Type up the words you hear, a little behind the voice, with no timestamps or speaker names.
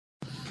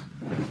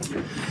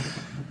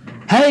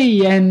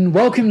Hey, and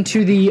welcome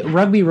to the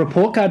Rugby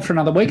Report Card for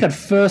another week. I'd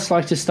first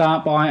like to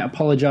start by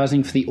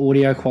apologising for the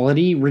audio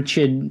quality.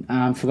 Richard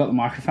forgot the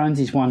microphones,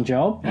 his one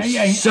job.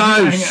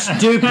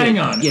 Stupid. Hang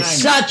on. You're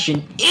such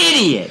an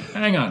idiot.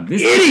 Hang on.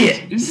 This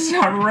is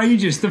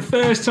outrageous. The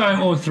first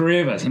time all three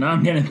of us, and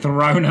I'm getting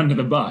thrown under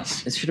the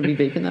bus. Should I be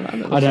beeping that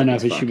hard? I don't know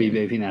if it should be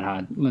beeping that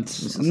hard.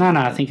 No,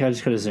 I think I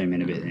just got to zoom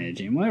in a bit there,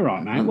 Jim. We're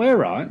right, mate. We're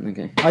right.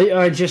 Okay.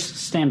 I just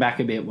stand back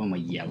a bit when we're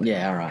yelling.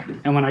 Yeah, all right.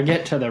 And when I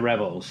get to the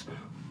Rebels,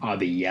 I'll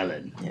be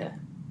yelling. Yeah.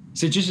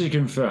 So just to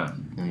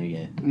confirm, Oh,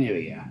 yeah. There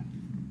we go.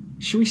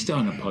 should we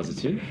start on a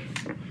positive?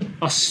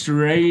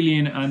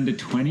 Australian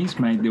under-20s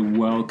made the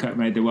World Cup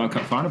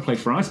final, play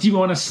France. Do you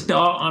want to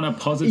start on a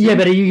positive? Yeah,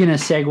 but are you going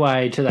to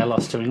segue to they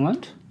lost to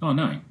England? Oh,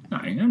 no,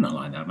 I'm not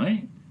like that,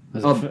 mate. I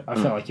felt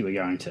like you were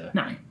going to.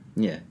 No.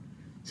 Yeah.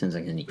 Sounds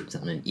like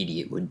something an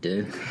idiot would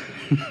do.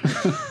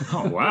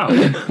 Oh, wow.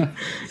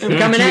 I'm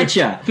coming at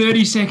you.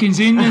 30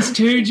 seconds in, that's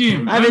two,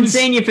 Jim. I haven't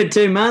seen you for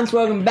 2 months.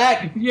 Welcome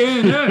back.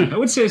 Yeah, no, I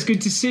would say it's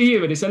good to see you,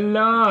 but it's a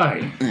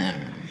lie.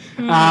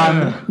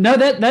 No,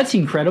 that's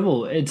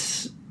incredible.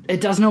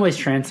 It doesn't always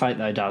translate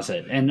though, does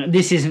it? And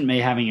this isn't me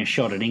having a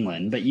shot at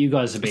England, but you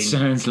guys have been.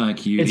 Sounds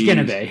like you. It's going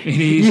to be. It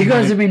is. You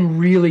guys have been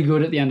really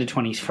good at the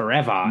under-20s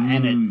forever,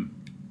 and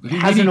it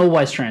hasn't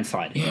always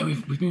translated. Yeah,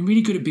 we've been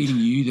really good at beating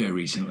you though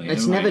recently.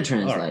 It's never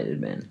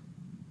translated, man.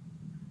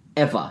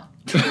 Ever.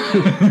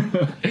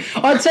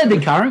 I'd say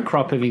the current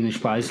crop of English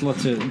players,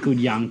 lots of good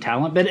young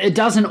talent, but it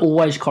doesn't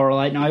always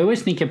correlate. And I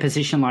always think a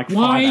position like 5'8",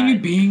 Why are you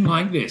being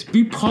like this?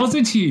 Be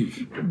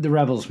positive. the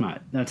Rebels, mate.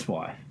 That's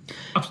why.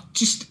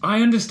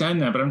 I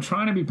understand that, but I'm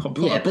trying to be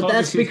popular. Yeah, but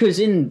that's because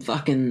in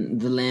fucking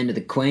the land of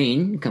the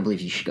Queen, I can't believe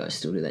you guys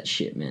still do that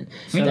shit, man.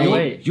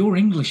 You're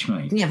English,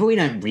 mate. Yeah, but we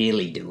don't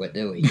really do it,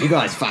 do we? You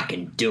guys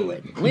fucking do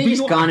it. We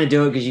just kind of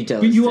do it because you tell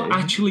us But you to. are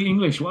actually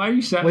English. Why are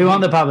you saying? We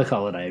want the public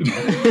holiday.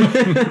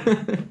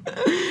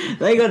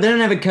 They don't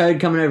have a code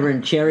coming over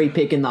and cherry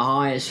picking the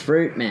highest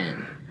fruit,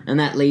 man. And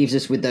that leaves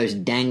us with those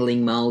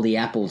dangling mouldy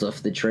apples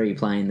off the tree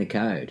playing the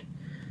code.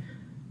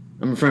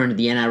 I'm referring to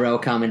the NRL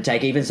come and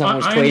take. Even someone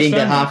was tweeting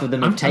that half of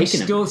them have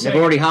taken them. They've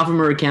already, half of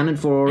them are accounted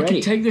for already. I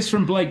can take this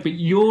from Blake, but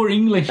you're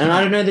English. And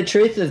I don't know the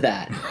truth of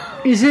that.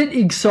 Is it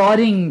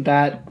exciting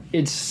that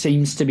it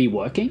seems to be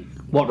working,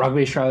 what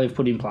Rugby Australia have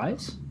put in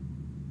place?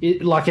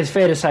 It's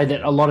fair to say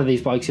that a lot of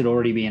these blokes would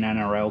already be in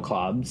NRL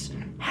clubs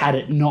had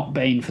it not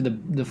been for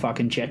the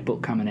fucking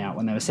checkbook coming out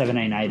when they were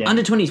 17, 18.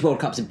 Under-20s World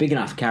Cup's a big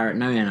enough carrot.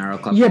 No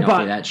NRL club can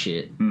offer that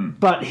shit.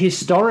 But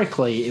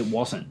historically, it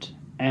wasn't.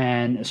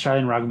 And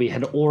Australian rugby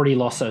had already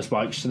lost those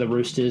blokes to the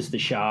Roosters, the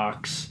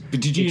Sharks.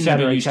 But did you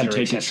never used to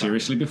take it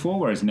seriously before,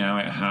 whereas now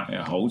it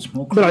holds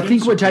more credence? But I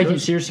think we're taking it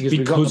seriously because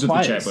we've got the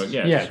players. Checkbook,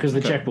 yeah, because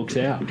the checkbook's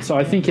out. So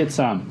I think it's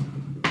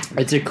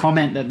a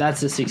comment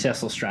that's a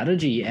successful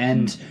strategy,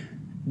 and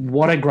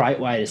what a great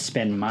way to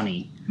spend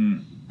money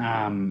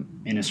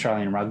in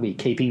Australian rugby,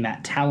 keeping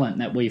that talent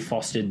that we've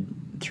fostered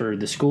through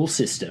the school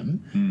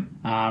system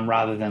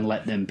rather than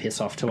let them piss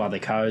off to other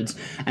codes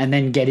and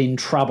then get in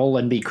trouble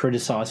and be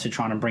criticised for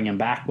trying to bring them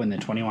back when they're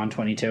 21,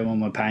 22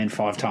 and we're paying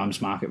 5 times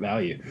market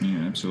value.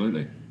 Yeah,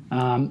 absolutely.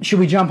 Should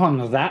we jump on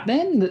to that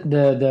then?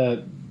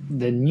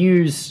 The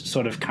news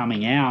sort of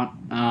coming out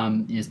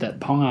is that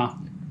Ponga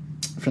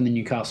from the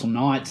Newcastle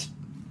Knights,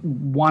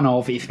 one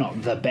of, if not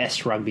the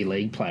best rugby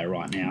league player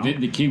right now.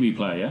 The Kiwi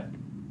player, yeah?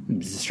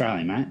 He's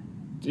Australian, mate.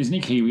 Isn't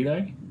he Kiwi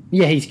though?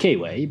 Yeah, he's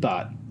Kiwi,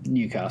 but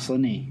Newcastle,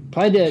 isn't he?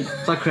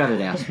 It's like Crowded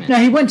House, man. No,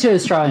 he went to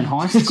Australian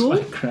high school.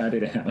 It's like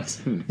Crowded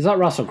House. He's like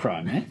Russell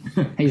Crowe, man.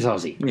 He's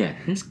Aussie. Yeah.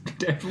 He's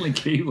definitely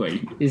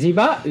Kiwi. Is he,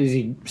 but? Is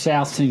he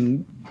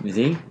Southern... Is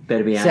he?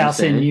 Better be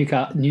Southern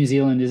New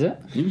Zealand, is it?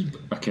 He was...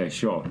 Okay,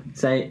 sure.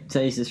 Say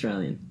he's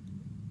Australian.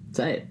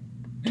 Say it.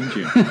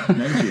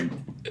 No,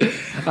 Jim.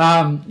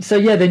 So,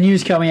 yeah, the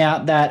news coming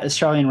out that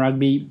Australian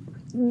rugby...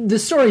 The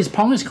story is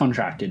Ponga's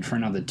contracted for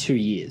another 2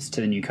 years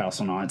to the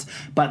Newcastle Knights,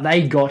 but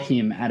they got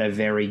him at a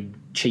very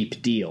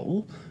cheap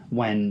deal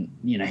when,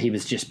 he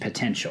was just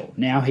potential.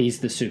 Now he's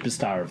the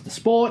superstar of the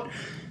sport.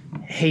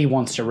 He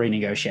wants to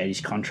renegotiate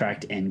his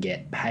contract and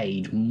get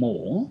paid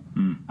more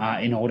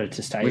in order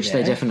to stay Which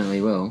there. they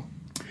definitely will.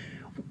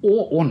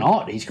 Or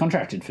not. He's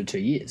contracted for 2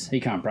 years. He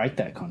can't break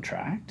that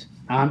contract.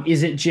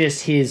 Is it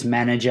just his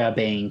manager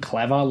being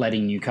clever,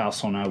 letting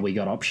Newcastle know we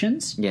got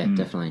options? Yeah,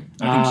 definitely.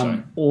 I think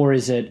so. Or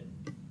is it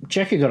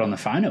Checker got on the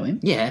phone to him?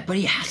 Yeah, but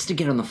he has to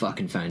get on the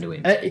fucking phone to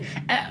him.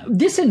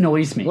 This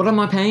annoys me. What am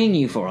I paying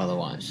you for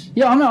otherwise?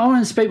 Yeah, I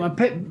want to speak.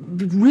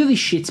 It really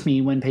shits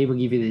me when people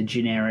give you the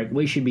generic,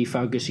 we should be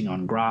focusing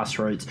on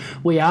grassroots.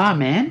 We are,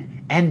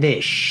 man, and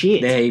they're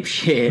shit. They're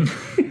shit.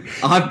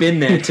 I've been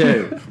there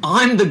too.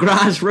 I'm the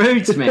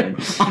grassroots, man.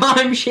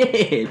 I'm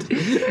shit.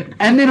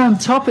 And then on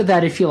top of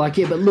that, if you're like,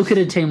 yeah, but look at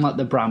a team like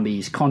the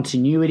Brumbies.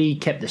 Continuity,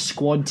 kept the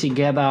squad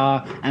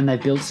together, and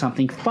they've built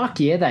something. Fuck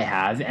yeah, they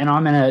have. And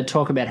I'm going to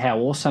talk about how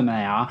awesome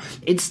they are.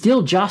 It's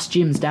still just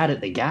Jim's dad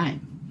at the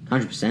game.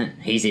 100%.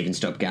 He's even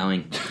stopped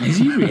going. Is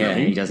he really? Yeah,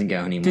 he doesn't go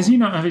anymore. Does he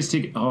not have his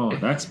ticket? Oh,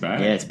 that's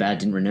bad. Yeah, it's bad.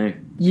 Didn't renew.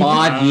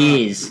 5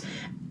 years.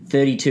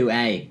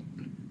 32A.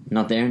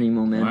 Not there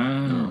anymore, man.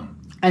 Wow.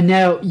 And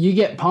now you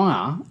get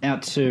Ponga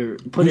out to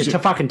put Who's it to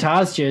it? fucking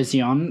Tars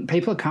jersey on.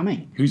 People are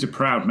coming. Who's a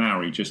proud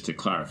Maori, just to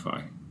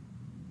clarify?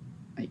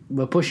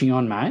 We're pushing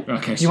on, mate.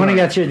 Okay, You want to sorry.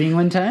 go through the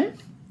England team?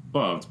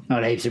 Well,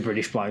 Not heaps of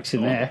British blokes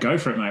in there. go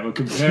for it, mate. We'll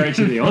compare it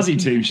to the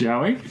Aussie team,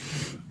 shall we?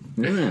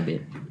 A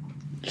bit.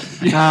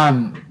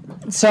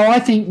 So I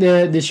think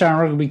the Australian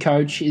rugby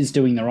coach is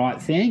doing the right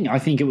thing. I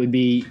think it would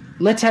be,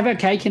 let's have our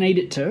cake and eat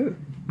it too.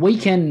 We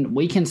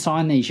can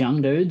sign these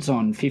young dudes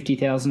on $50,000,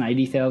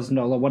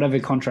 $80,000, whatever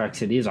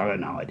contracts it is. I got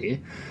no idea.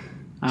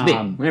 It's big.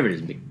 Whatever it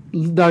is, big.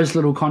 Those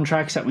little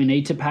contracts that we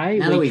need to pay.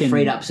 Now that we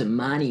freed up some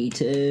money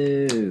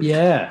too.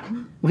 Yeah,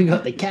 we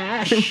got the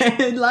cash.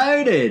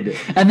 Loaded.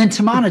 And then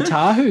Tamana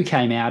Tahu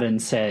came out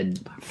and said,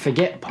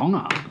 forget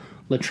Ponga.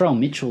 Latrell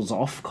Mitchell's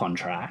off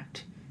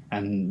contract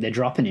and they're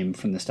dropping him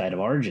from the State of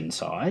Origin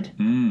side.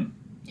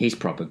 He's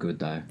proper good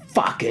though.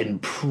 Fucking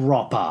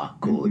proper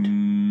good.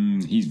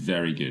 He's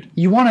very good.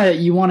 You want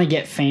to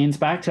get fans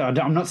back to.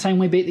 I'm not saying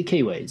we beat the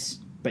Kiwis,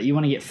 but you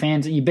want to get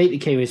fans. You beat the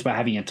Kiwis by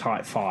having a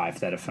tight five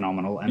that are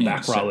phenomenal and Yeah,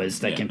 back so- rowers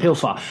that yeah, can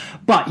pilfer.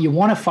 But you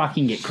want to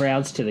fucking get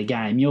crowds to the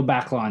game. Your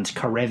backline's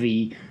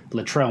Karevi,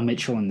 Latrell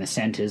Mitchell in the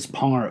centres,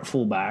 Ponga at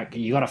fullback.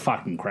 You got a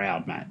fucking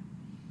crowd, mate.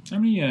 How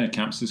many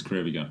camps does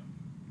Karevi got?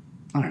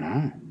 I don't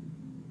know.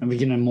 Are we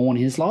going to mourn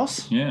his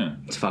loss? Yeah.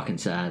 It's fucking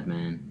sad,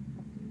 man.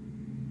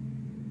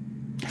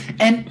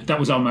 And That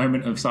was our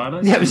moment of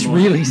silence. that was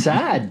really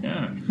sad.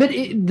 Yeah. But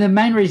the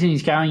main reason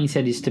he's going, he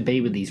said, is to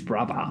be with his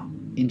brother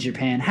in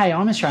Japan. Hey,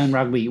 I'm Australian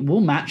Rugby. We'll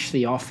match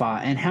the offer.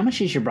 And how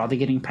much is your brother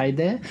getting paid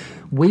there?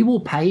 We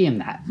will pay him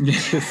that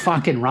to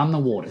fucking run the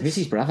waters. Who's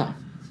his brother?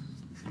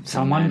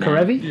 Someone, No,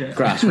 Karevi? Yeah.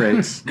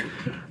 Grassroots.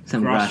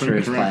 Some Grassroots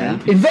grassroots player.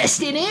 Karevi.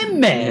 Invest in him,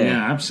 man.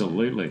 Yeah,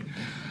 absolutely.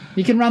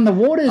 You can run the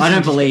waters. I and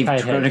don't just believe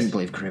pay heads.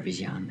 Karevi's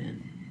young, man.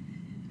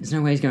 There's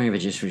no way he's going over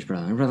just for his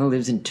brother. My brother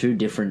lives in 2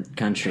 different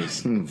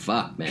countries.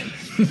 Fuck, man.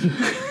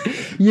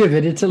 Yeah,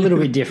 but it's a little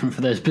bit different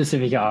for those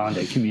Pacific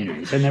Islander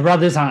communities. And their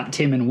brothers aren't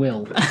Tim and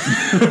Will.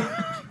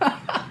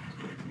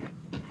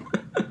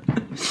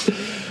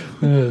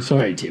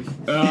 Sorry, Tim.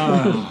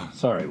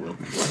 Sorry, Will.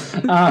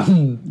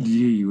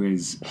 Gee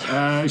whiz.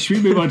 Should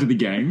we move on to the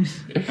games,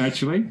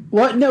 actually?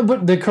 What? No,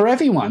 but the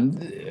Karevi one.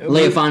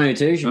 Leofano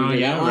too, should we Oh, do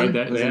yeah, that I one? read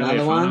that. There's Yeah, another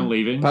Leofano one.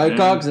 leaving.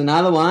 Pocock's Yeah.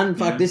 another one.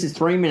 Fuck, Yeah. this is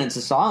 3 minutes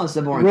of silence.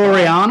 The boring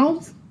Rory part.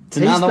 Arnold. It's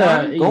another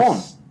one. He's Gone.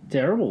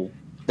 terrible.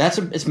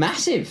 It's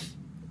massive.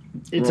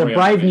 It's Rory a brave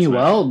Arnold is new massive.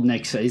 world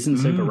next season,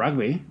 Super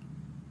Rugby.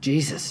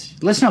 Jesus.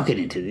 Let's not get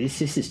into this.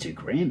 This is too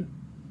grim.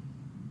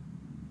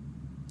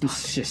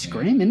 It's just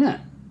grim, isn't it?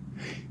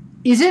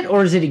 Is it,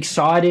 or is it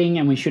exciting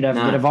and we should have a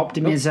No. bit of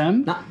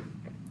optimism? No,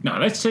 No,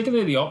 let's take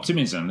the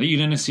optimism that you're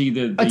going to see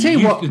the I tell you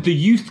youth, what- the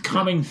youth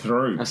coming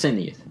through. I've seen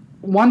the youth.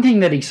 One thing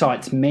that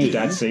excites me...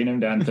 Dad's seen him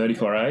down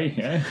 34A,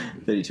 yeah?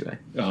 32A.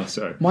 Oh,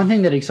 sorry. One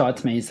thing that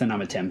excites me is the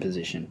number 10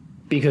 position.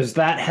 Because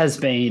that has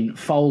been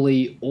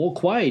Foley or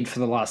Quaid for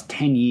the last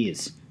 10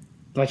 years.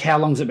 Like, how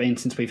long's it been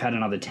since we've had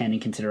another 10 in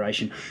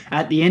consideration?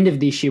 At the end of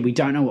this year, we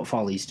don't know what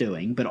Foley's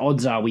doing, but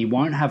odds are we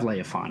won't have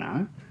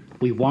Leofano,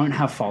 we won't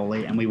have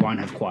Foley, and we won't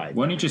have Quaid.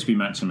 Won't it just be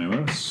Matt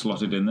Samua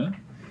slotted in there?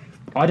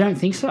 I don't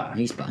think so.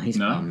 He's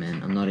No? bum,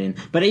 man. I'm not in.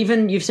 But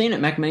even, you've seen it,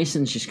 Mac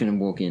Mason's just going to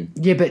walk in.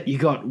 Yeah, but you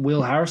got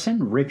Will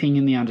Harrison ripping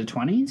in the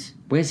under-20s.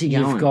 Where's he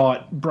going? You've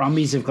got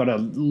Brumbies have got a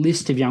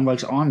list of young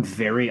blokes.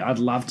 I'd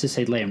love to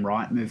see Liam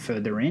Wright move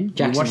further in. You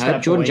Jackson watch Hope.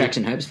 that Jordan boy-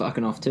 Jackson Hope's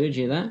fucking off too. Did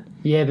you hear that?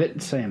 Yeah,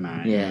 but see,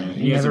 mate. Yeah.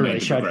 he He never hasn't really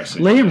made the showed.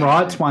 progression. Liam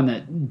Wright's one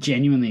that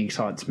genuinely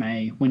excites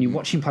me. When you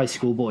watch him play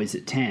schoolboys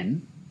at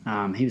 10,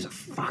 he was a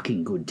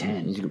fucking good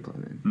 10. He's a good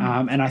player,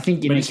 man. And I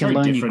think you But know, it's can very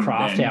learn your different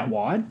craft than- out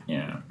wide.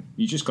 Yeah.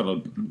 He's just got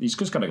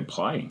to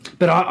play.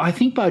 But I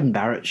think Bowden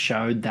Barrett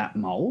showed that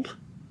mould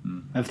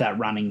of that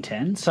running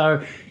 10.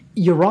 So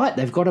you're right,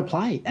 they've got to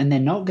play. And they're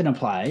not going to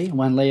play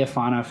when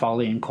Leofano,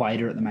 Foley and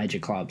Quaid are at the major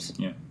clubs.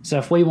 Yeah. So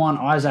if we want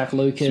Isaac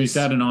Lucas... So is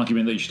that an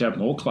argument that you should have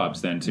more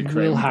clubs then to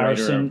create Will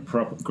Harrison.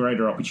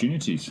 greater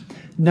opportunities?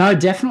 No,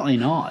 definitely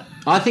not.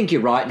 I think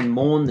you're right, and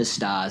mourn the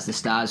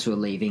stars who are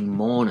leaving,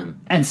 mourn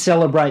them. And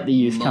celebrate the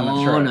youth coming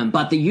Mourn through. them.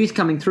 But the youth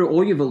coming through,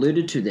 all you've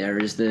alluded to there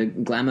is the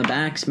glamour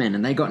backs, man,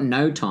 and they got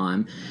no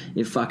time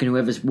if fucking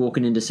whoever's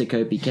walking into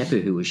Sakopi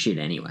Kepu, who was shit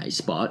anyway,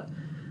 spot,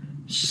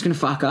 it's just going to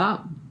fuck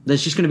up.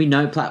 There's just going to be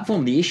no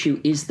platform. The issue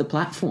is the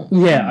platform.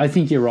 Yeah, I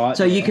think you're right.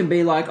 So you there. can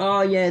be like,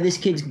 oh yeah, this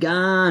kid's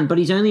gone, but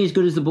he's only as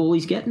good as the ball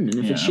he's getting, and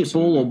if Yeah, it's shit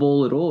absolutely. ball or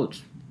ball at all,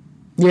 it's...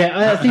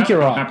 Yeah, I think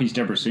you're How right. happy's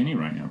Deborah Sini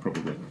right now,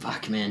 probably.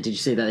 Fuck, man, did you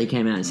see that? They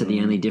came out and said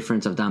the only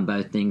difference, I've done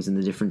both things, and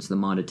the difference of the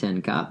Mitre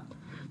 10 Cup,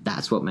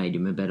 that's what made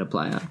him a better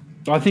player.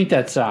 I think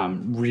that's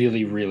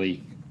really,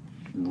 really,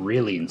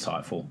 really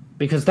insightful.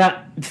 Because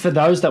that, for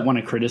those that want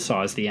to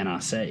criticise the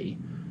NRC,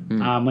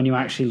 when you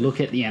actually look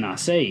at the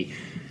NRC,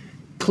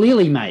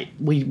 clearly, mate,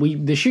 we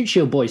the Shoot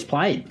Shield boys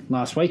played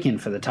last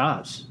weekend for the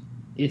Tars.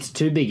 It's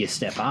too big a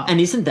step up. And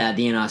isn't that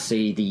the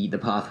NRC, the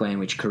pathway in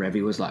which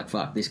Karevi was like,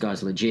 fuck, this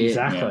guy's legit.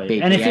 Exactly.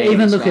 BPA, And if you even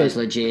this look guy's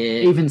at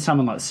legit. even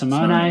someone like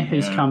Simone, Simone,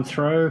 who's yeah. come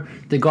through,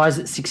 the guys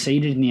that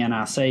succeeded in the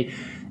NRC,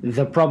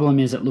 The problem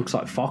is it looks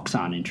like Fox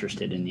aren't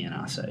interested in the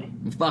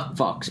NRC. Fuck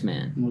Fox,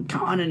 man. We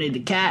kind of need the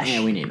cash.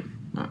 Yeah, we need it.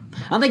 Right.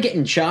 Aren't they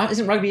getting shafted?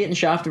 Isn't rugby getting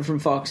shafted from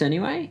Fox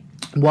anyway?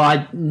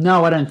 Well,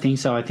 no, I don't think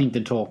so. I think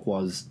the talk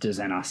was, does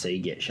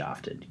NRC get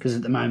shafted? Because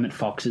at the moment,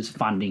 Fox is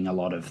funding a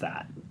lot of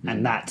that,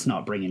 and that's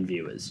not bringing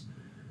viewers.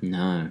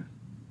 No.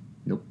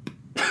 Nope.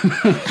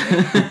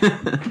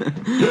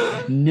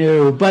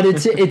 No, but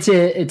it's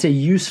a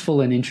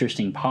useful and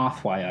interesting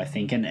pathway, I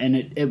think, and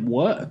it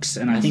works.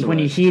 And I think when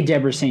you hear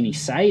Debrasini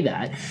say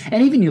that,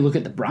 and even you look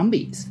at the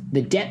Brumbies,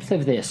 the depth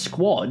of their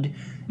squad,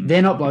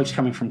 they're not blokes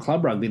coming from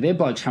club rugby, they're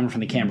blokes coming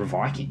from the Canberra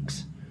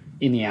Vikings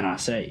in the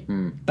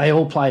NRC. They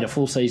all played a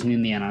full season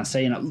in the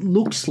NRC, and it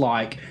looks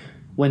like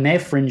when their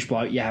fringe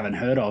bloke you haven't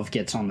heard of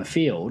gets on the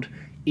field,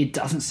 it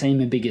doesn't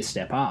seem a bigger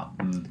step up.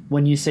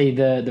 When you see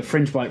the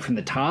fringe bloke from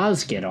the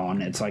Tars get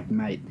on, it's like,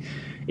 mate,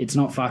 it's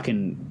not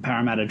fucking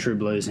Parramatta True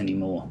Blues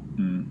anymore.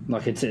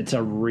 Like, it's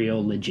a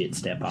real legit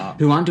step up.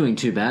 Who aren't doing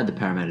too bad, the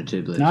Parramatta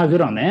Two Blues. No,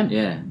 good on them.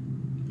 Yeah.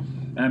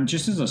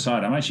 Just as a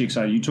side, I'm actually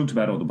excited. You talked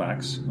about all the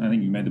backs. I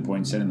think you made the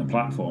point set in the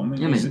platform.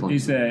 Yeah, made the point.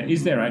 Is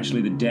there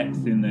actually the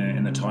depth in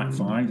the tight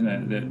five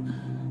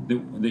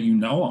that you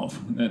know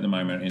of at the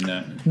moment in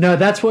that? No,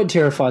 that's what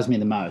terrifies me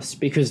the most,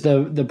 because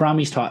the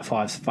Brumbies tight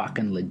five's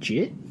fucking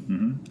legit.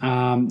 Who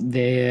are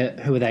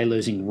they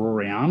losing?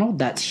 Rory Arnold.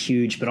 That's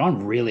huge, but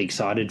I'm really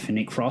excited for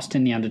Nick Frost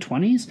in the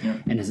under-20s. Yeah.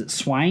 And is it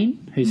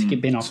Swain, who's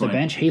been off Swain. the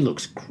bench? He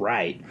looks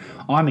great.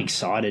 I'm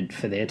excited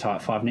for their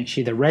tight five next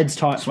year. The Reds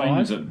tight Swain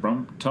five. is it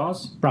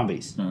Tars?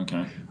 Brumbies. Oh,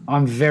 okay.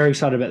 I'm very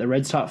excited about the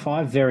Reds tight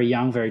five. Very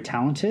young, very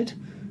talented.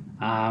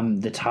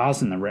 The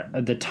Tars and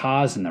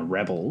the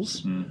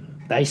Rebels,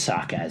 they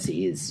suck as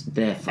is.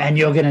 They're fucking And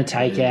you're going to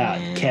take out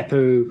man.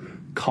 Kepu,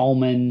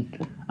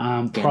 Coleman,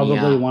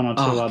 probably one or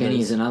two others.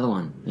 Genny's another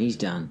one. He's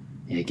done.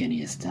 Yeah,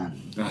 Genny is done.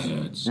 That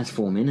hurts. That's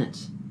 4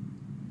 minutes.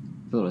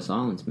 A lot of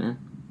silence, man.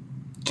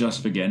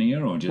 Just for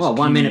Genia or just... Well,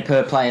 1 minute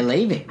per player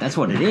leaving. That's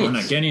what it is. Oh,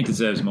 no, Genia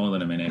deserves more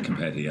than a minute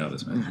compared to the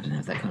others, man. I don't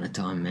have that kind of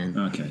time, man.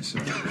 Okay, so...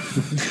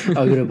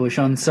 I'll get a bush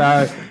on.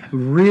 So,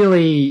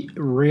 really,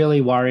 really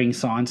worrying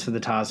signs for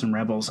the Tars and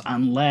Rebels,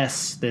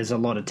 unless there's a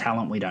lot of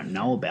talent we don't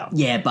know about.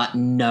 Yeah, but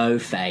no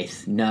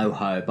faith, no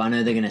hope. I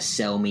know they're going to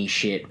sell me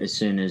shit as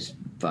soon as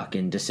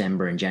fucking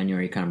December and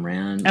January come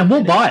round. And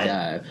we'll buy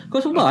it. Of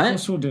course we'll buy Of it.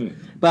 course we'll do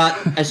it.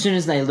 But as soon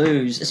as they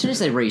lose, as soon as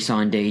they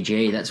re-sign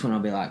DG, that's when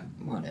I'll be like,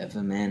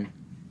 whatever, man.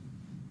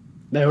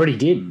 They already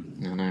did.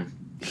 I know.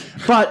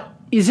 But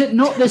is it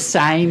not the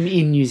same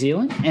in New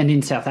Zealand and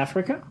in South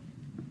Africa?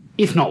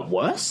 If not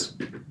worse?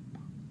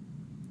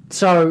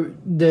 So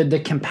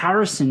the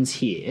comparisons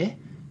here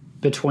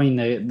between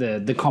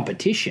the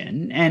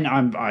competition, and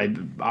I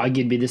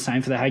argue it'd be the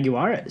same for the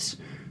Jaguares,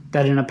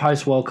 that in a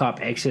post-World Cup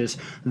exodus,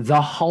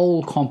 the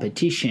whole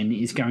competition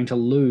is going to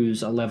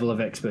lose a level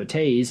of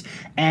expertise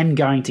and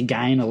going to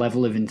gain a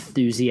level of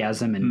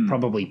enthusiasm and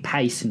probably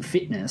pace and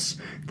fitness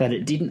that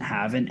it didn't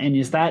have. And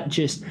is that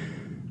just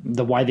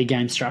the way the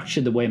game's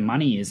structured, the way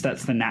money is?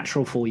 That's the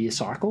natural 4-year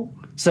cycle.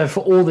 So for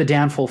all the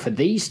downfall for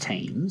these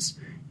teams,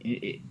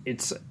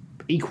 it's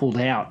equaled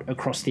out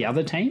across the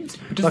other teams.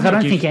 Like, I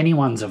don't think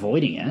anyone's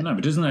avoiding it. No,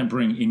 but doesn't that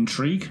bring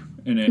intrigue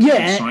and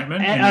Yeah,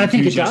 excitement and and I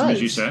think it enthusiasm, does.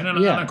 as you say?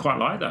 And Yeah. I quite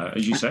like that,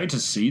 as you say, to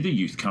see the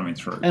youth coming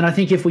through. And I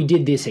think if we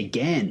did this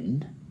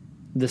again,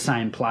 the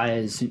same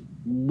players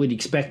would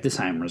expect the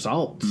same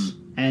results.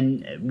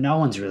 And no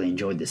one's really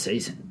enjoyed the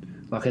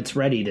season. Like, it's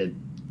ready to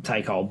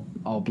take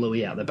old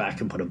Bluey out the back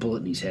and put a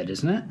bullet in his head,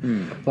 isn't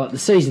it? Like, the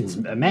season's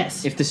a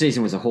mess. If the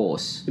season was a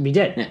horse, It'd be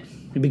dead. Yeah.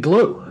 It'd be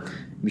glue.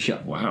 we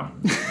shot. Wow.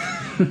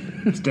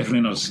 It's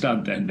definitely not a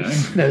stud then, no?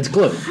 No, it's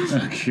glue.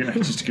 Okay,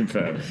 just to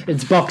confirm.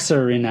 It's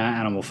Boxer in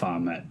Animal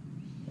Farm, mate.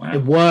 Wow.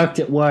 It worked,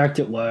 it worked,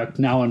 it worked.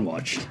 No one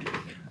watched.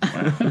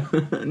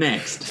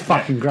 Next.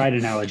 Fucking great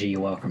analogy,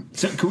 you're welcome.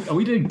 So, are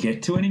we to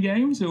get to any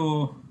games,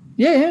 or...?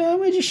 Yeah,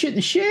 we're just shooting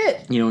the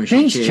shit. You don't wanna shoot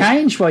Things shit.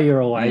 change while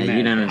you're away, Yeah, man.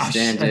 you don't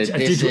understand, I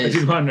dude.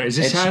 did wonder, is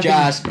this Let's how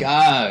just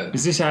go.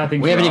 Is this how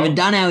things We haven't roll? even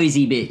done our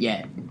easy bit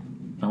yet.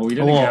 Oh, we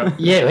didn't Well, go.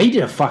 yeah, he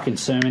did a fucking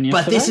sermon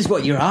yesterday. But this is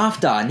what you're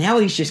after. Now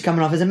he's just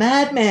coming off as a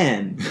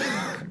madman.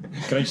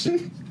 Can I just...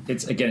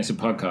 It's a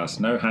podcast.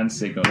 No hand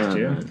signals,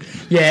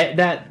 Gio. Yeah,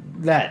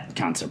 that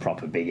cunt's a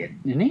proper bigot,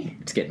 isn't he?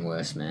 It's getting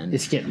worse, man.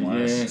 It's getting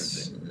worse.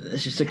 Yes,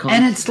 It's just a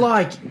And it's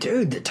like,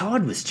 dude, the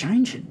tide was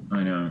changing.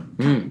 I know.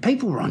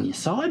 People were on your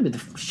side with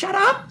the... Shut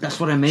up! That's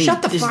what I mean.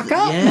 Shut the This- fuck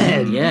up, yeah,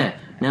 man. Yeah.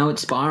 Now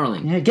it's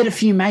spiraling. Yeah, get a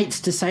few mates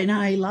to say, no,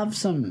 he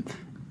loves them,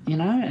 you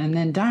know, and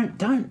then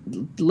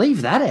don't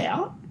leave that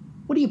out.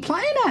 What are you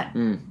playing at?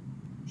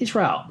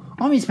 Israel,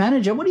 I'm his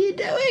manager. What are you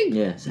doing?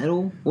 Yeah. Is that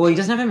all? Well, he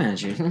doesn't have a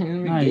manager.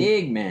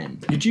 Big man.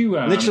 Did you...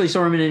 Literally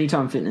saw him in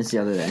Anytime Fitness the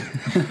other day.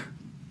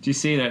 Did you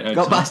see that...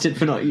 Got busted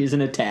for not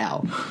using a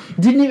towel.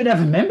 Didn't even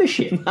have a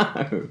membership.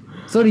 No.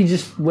 Thought he'd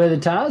just wear the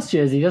Tars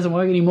jersey. Doesn't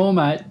work anymore,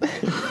 mate.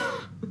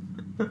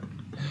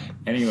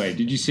 Anyway,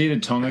 did you see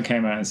that Tonga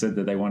came out and said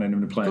that they wanted him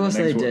to play in course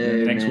the next, they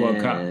do, next World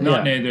Cup? man.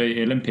 Not Yeah. near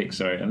the Olympics,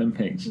 sorry,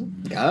 Olympics.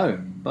 Go.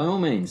 By all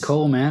means.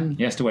 Cool, man.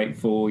 He has to wait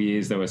 4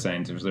 years, they were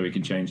saying, so that we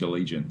can change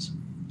allegiance.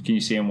 Can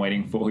you see him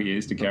waiting 4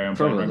 years to carry on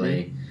playing rugby?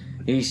 Probably.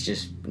 He's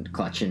just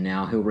clutching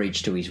now. He'll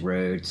reach to his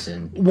roots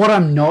and... What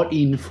I'm not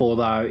in for,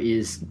 though,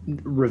 is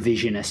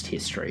revisionist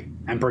history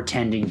and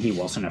pretending he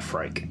wasn't a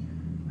freak.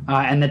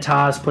 And the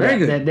Tars put Very out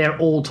good. their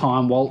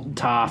all-time Walt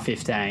Tar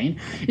 15.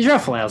 Israel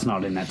Folau's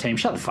not in that team.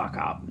 Shut the fuck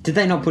up. Did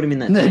they not put him in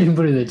that They team? didn't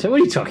put him in the team.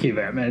 What are you talking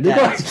about, man? The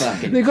That's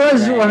guy's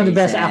fucking one of the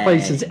best crazy.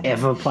 athletes that's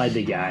ever played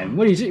the game.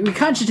 What do you? We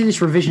can't just do this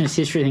revisionist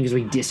history thing because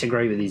we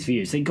disagree with his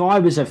views. The guy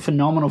was a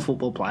phenomenal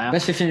football player.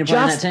 Best 15 to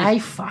play in just that team. a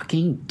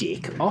fucking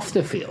dick off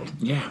the field.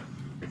 Yeah.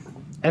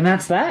 And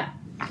that's that.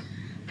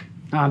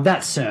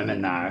 That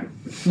sermon, though.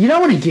 You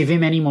don't want to give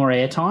him any more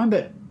airtime,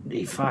 but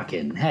he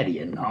fucking, how do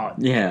you not?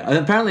 Yeah,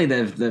 apparently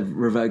they've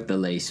revoked the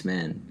lease,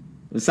 man.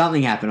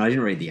 Something happened. I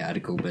didn't read the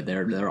article, but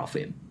they're off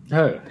him.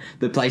 Who?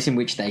 The place in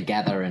which they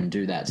gather and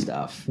do that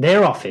stuff.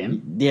 They're off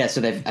him. Yeah, so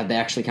they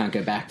actually can't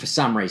go back for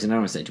some reason. I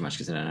don't want to say too much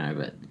because I don't know,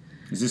 but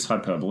Is this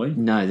hyperbole?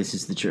 no, this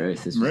is the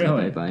truth. This was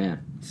Really? the paper, yeah.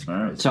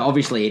 Smart. So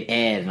obviously it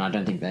aired, and I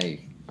don't think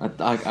they. I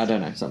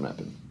don't know. Something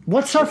happened.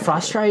 What's so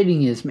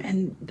frustrating is,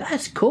 man,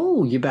 that's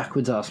cool, your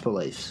backwards ass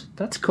beliefs.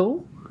 That's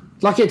cool.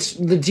 Like, it's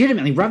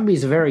legitimately, rugby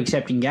is a very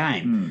accepting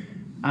game.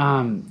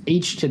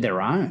 Each to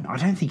their own. I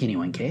don't think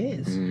anyone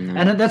cares.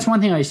 And that's one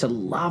thing I used to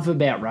love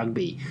about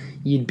rugby.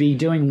 You'd be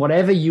doing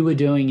whatever you were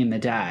doing in the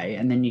day,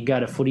 and then you'd go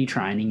to footy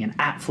training, and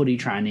at footy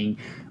training,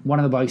 one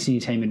of the blokes in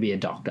your team would be a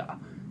doctor.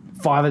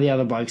 5 of the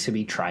other blokes would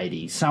be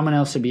tradies. Someone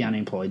else would be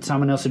unemployed.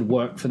 Someone else would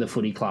work for the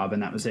footy club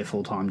and that was their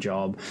full-time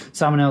job.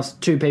 Someone else,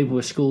 2 people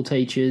were school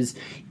teachers.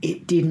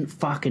 It didn't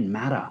fucking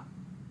matter.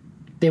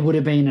 There would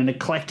have been an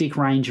eclectic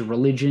range of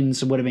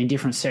religions. There would have been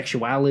different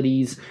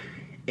sexualities.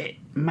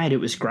 Mate, it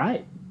was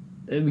great.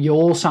 You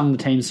all sung the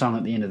team song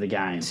at the end of the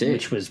game, Sick.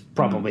 which was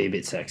probably a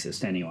bit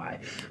sexist anyway.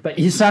 But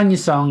you sung your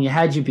song, you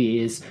had your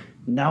beers,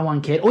 no one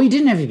cared. Or you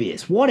didn't have your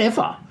beers,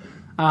 whatever.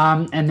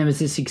 And there was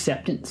this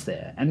acceptance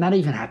there. And that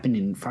even happened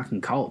in fucking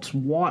Colts.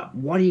 Why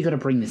do you got to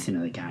bring this into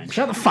the game?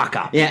 Shut the fuck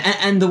up. Yeah,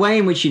 and the way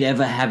in which you'd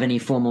ever have any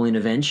formal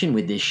intervention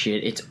with this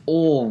shit, it's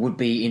all would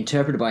be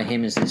interpreted by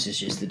him as this is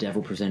just the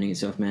devil presenting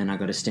itself, man, I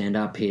got to stand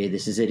up here,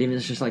 this is it. Even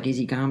it's just like,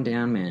 easy, calm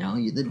down, man, oh,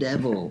 you're the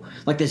devil.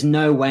 Like, there's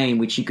no way in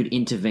which you could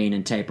intervene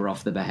and taper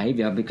off the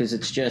behaviour because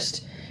it's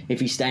just,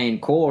 if he's staying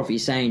core, if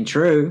he's staying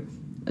true,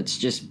 it's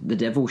just the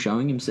devil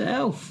showing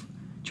himself.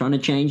 Trying to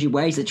change your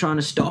ways, they're trying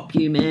to stop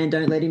you, man,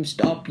 don't let him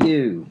stop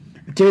you.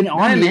 Dude, No,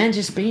 man,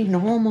 just be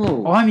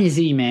normal. I'm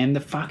Izzy, man. The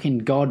fucking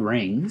God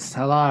rings.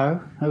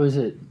 Hello? Who is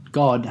it?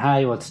 God,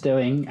 hey, what's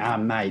doing?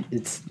 Mate,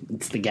 it's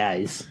the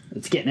gays.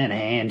 It's getting out of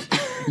hand.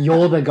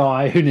 You're the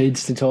guy who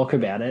needs to talk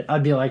about it.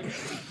 I'd be like,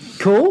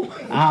 cool,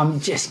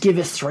 just give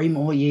us 3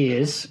 more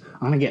years.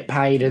 I'm going to get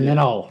paid and then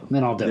I'll do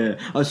it.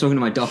 Yeah. I was talking to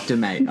my doctor,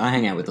 mate. I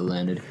hang out with the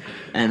learned.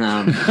 And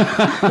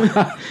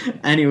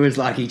and he was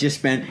like, he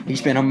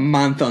spent a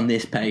month on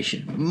this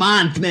patient.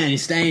 Month, man.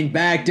 He's staying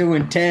back,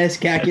 doing tests,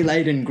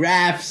 calculating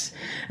graphs.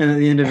 And at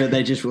the end of it,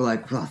 they just were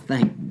like, oh,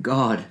 thank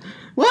God.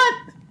 What?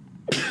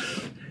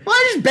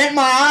 I just bent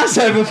my ass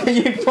over for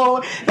you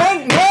for...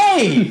 Thank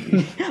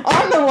me!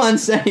 I'm the one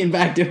staying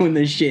back doing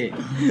this shit.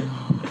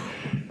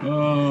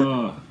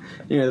 Oh.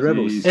 Yeah, the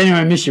rebels. Jeez. Anyway,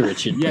 I miss you,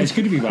 Richard. Yeah, it's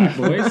good to be back,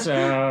 boys.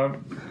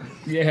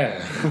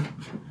 Yeah.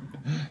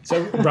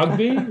 So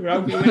rugby.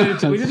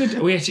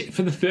 We actually,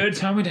 for the 3rd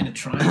time, we didn't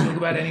try and talk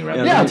about any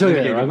rugby. Yeah, I'll talk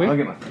about rugby. I'll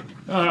get my...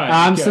 All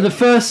right. So the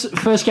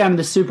first game of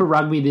the Super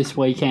Rugby this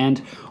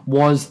weekend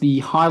was the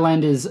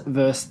Highlanders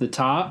versus the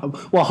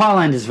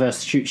Highlanders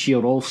versus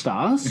Shield All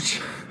Stars.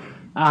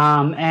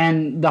 Okay,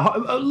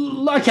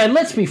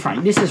 let's be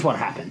frank. This is what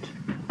happened.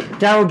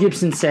 Daryl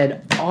Gibson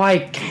said,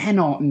 "I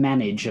cannot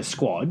manage a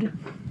squad.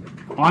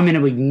 I'm going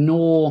to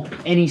ignore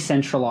any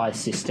centralised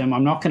system.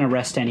 I'm not going to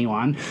rest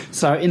anyone.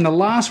 So in the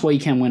last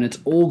weekend when it's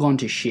all gone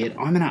to shit,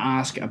 I'm going to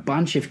ask a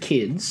bunch of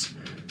kids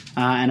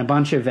and a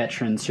bunch of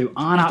veterans who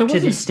aren't up to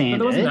the standard.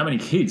 There wasn't that many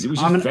kids. It was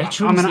just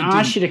veterans. I'm going to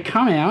ask you to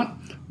come out,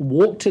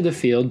 walk to the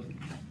field,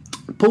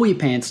 pull your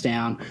pants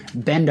down,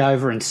 bend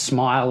over and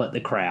smile at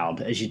the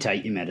crowd as you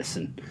take your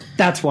medicine."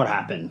 That's what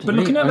happened. But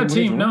looking at the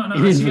team, no,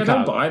 It is I don't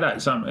Vicar. buy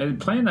that.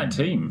 Playing that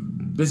team,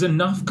 there's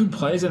enough good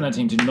players in that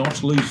team to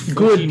not lose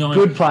Good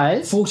 49.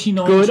 players.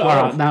 49. Good. 12.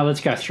 All right, now let's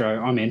go through.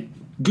 I'm in.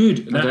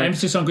 Good. No, Okay.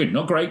 emphasis on good,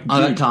 not great.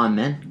 I got Good. time,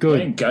 man. Good.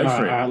 Then go All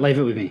for right, it. All right, leave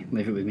it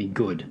with me.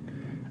 Good.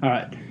 All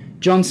right.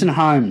 Johnson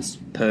Holmes.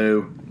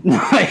 Poo.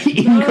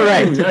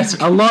 Incorrect. that's-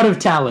 A lot of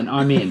talent.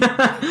 I'm in.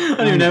 I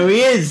don't even know who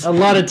he is. A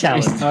lot of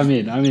talent. I'm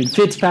in.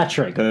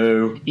 Fitzpatrick.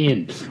 Poo.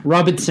 In.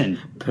 Robertson.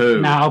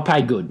 Poo. No, I'll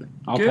pay good.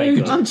 I'll pay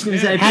Good. good. I'm just going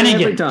to say poo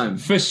Hannigan. every time.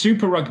 For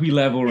Super Rugby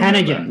level, remember.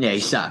 Hannigan. Yeah, he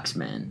sucks,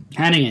 man.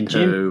 Hannigan.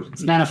 Jim. Poo.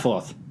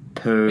 Staniforth.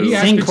 Poo. He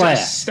has Sinclair.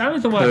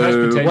 Staniforth has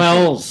Poo. potential.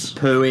 Wells.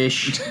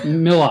 Poo-ish.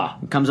 Miller.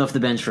 Comes off the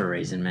bench for a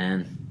reason,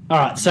 man. All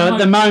right, so at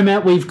the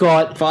moment we've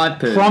got 5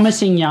 poos.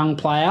 promising young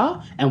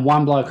player and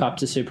 1 bloke up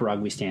to Super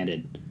Rugby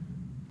standard.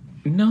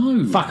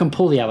 No. Fucking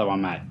pull the other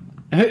one,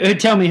 mate.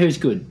 Tell me who's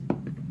good.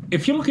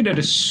 If you're looking at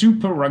a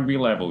Super Rugby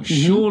level,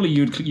 surely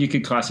you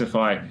could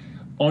classify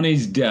on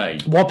his day.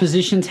 What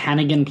positions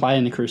Hannigan play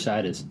in the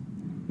Crusaders?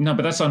 No,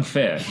 but that's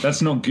unfair.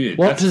 That's not good.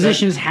 What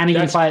position does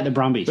Hannigan play at the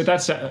Brumbies? But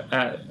that's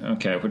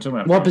okay. We're talking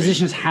about what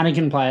position does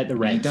Hannigan play at the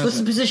Reds? What's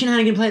the position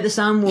Hannigan play at the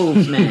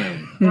Sunwolves,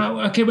 man?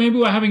 Right, okay, maybe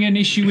we're having an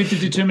issue with the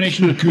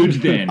determination of good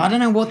then. I don't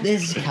know what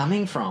this is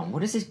coming from.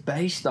 What is this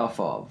based off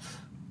of?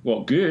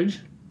 What good?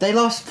 They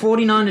lost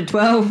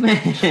 49-12,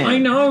 man. I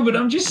know, but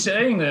I'm just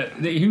saying that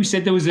who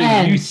said there was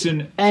a youth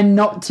and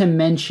not to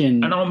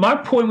mention. And my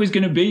point was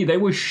going to be they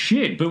were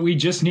shit, but we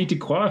just need to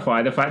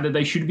qualify the fact that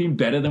they should have been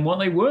better than what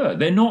they were.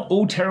 They're not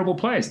all terrible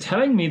players.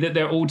 Telling me that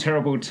they're all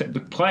terrible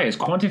players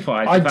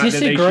quantifies the fact that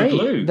they should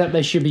lose. That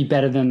they should be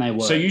better than they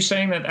were. So you're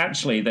saying that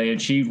actually they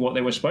achieved what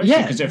they were supposed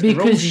to?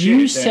 Because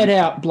you set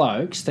out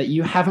blokes that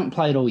you haven't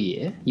played all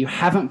year, you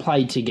haven't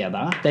played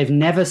together, they've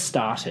never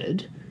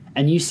started.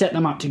 And you set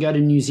them up to go to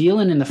New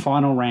Zealand in the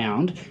final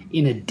round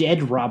in a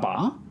dead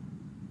rubber.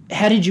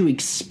 How did you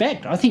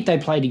expect? I think they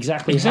played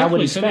exactly how I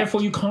would expect. So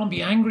therefore you can't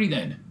be angry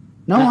then.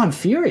 No, I'm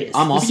furious.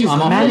 I'm off this whole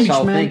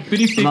thing.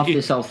 I'm off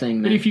this whole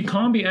thing, man. But if you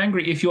can't be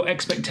angry, if your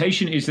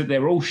expectation is that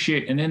they're all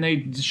shit, and then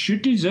they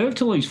should deserve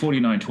to lose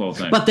 49-12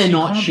 then. But they're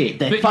not shit.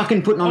 They're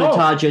fucking putting on a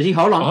Tar jersey.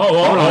 Hold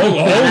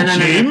on.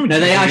 Jim. No,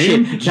 they are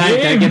shit.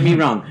 Don't get me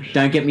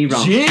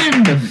wrong.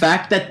 Jim. The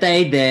fact that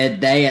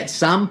they at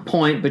some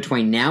point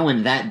between now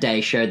and that day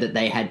showed that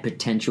they had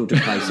potential to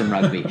play some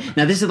rugby.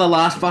 Now, this is the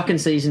last fucking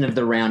season of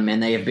the round, man.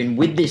 They have been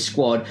with this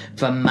squad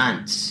for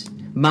months.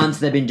 Months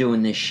they've been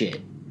doing this shit.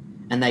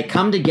 And they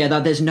come together.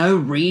 There's no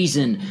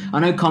reason. I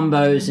know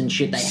combos and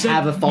shit. They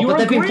have a fault, but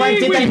they've been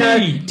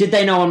playing. Did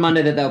they know on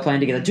Monday that they were playing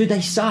together? Dude, they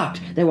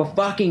sucked. They were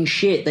fucking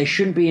shit. They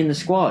shouldn't be in the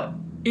squad.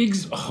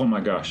 Oh my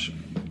gosh.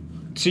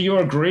 So you're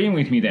agreeing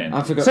with me then?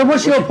 I forgot. So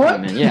what's your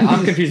point? Man? Yeah,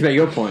 I'm confused about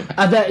your point.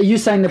 Are you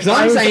saying the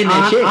players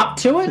aren't up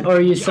to it, or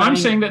are you saying? I'm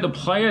saying that the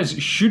players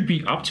should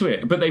be up to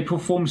it, but they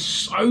perform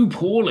so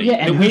poorly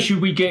that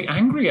we get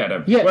angry at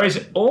them. Yeah.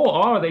 Whereas, or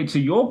are they,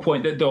 to your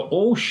point, that they're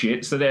all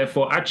shit, so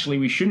therefore actually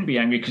we shouldn't be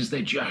angry because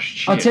they're just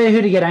shit? I'll tell you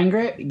who to get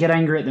angry at. Get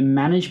angry at the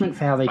management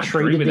for how they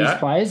treated these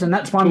players, and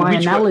that's why my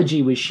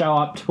analogy was show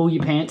up, pull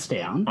your pants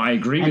down. I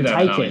agree with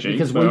that analogy. And take it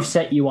because we've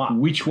set you up.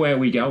 Which way are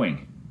we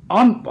going?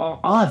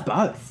 I have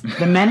both.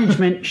 The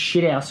management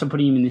shithouse for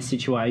putting him in this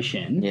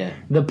situation. Yeah.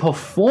 The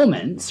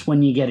performance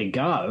when you get a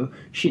go,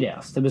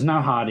 shithouse. There was no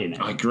heart in it.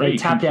 I agree. They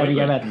tapped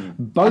completely. out and gave out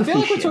both. I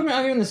feel like we're talking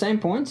about the same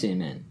points here,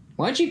 man.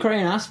 Why don't you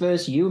create an us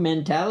versus you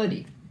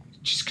mentality?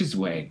 Just because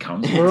where it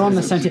comes We're on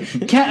the same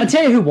team. I'll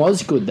tell you who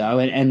was good, though,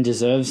 and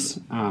deserves...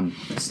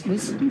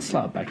 let's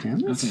slow it back down.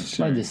 Let's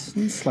slow this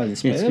bit.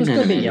 It was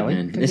a bit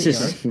yelly. This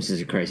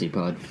is a crazy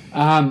pod.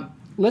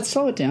 Let's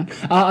slow it down.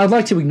 I'd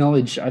like to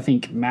acknowledge, I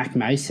think Mac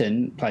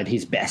Mason played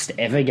his best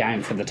ever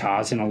game for the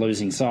Tars in a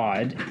losing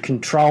side,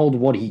 controlled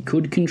what he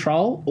could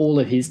control. All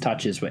of his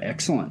touches were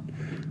excellent.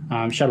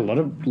 Showed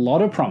a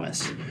lot of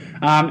promise.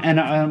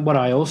 And what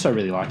I also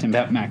really liked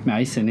about Mac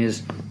Mason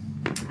is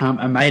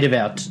a mate of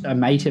ours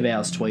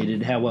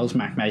tweeted, how well's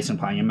Mac Mason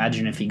playing?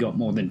 Imagine if he got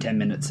more than 10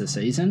 minutes a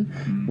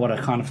season, what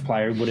a kind of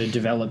player he would have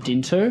developed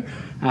into.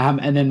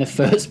 And then the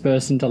first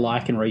person to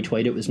like and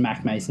retweet it was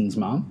Mac Mason's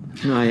mum.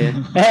 Oh, yeah.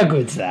 How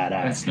good's that,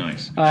 eh? That's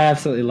nice. I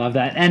absolutely love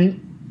that.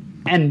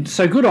 And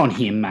so good on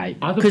him, mate,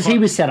 because he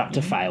was set up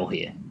to fail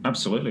here.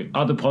 Absolutely.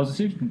 Other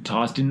positive,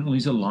 Tars didn't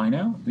lose a line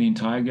out the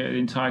entire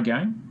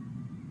game.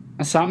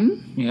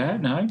 Something? Yeah,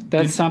 no.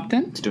 That's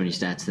something? It's doing your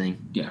stats thing.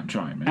 Yeah, I'm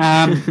trying,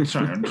 man.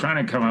 I'm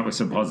trying to come up with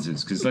some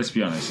positives because let's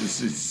be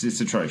honest,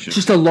 it's atrocious.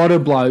 Just a lot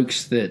of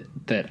blokes that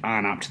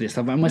aren't up to this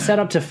level, and we're set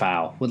up to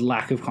fail with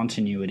lack of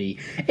continuity.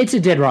 It's a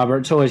dead rubber.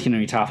 It's always going to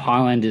be tough.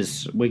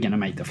 Highlanders, we're going to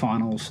make the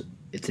finals.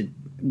 It's a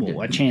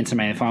chance to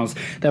make the finals.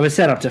 They were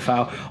set up to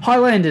fail.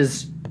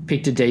 Highlanders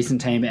picked a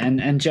decent team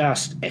and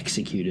just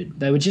executed.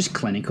 They were just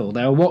clinical.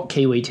 They were what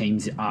Kiwi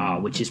teams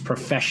are, which is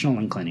professional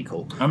and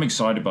clinical. I'm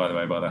excited, by the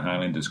way, by the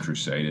Highlanders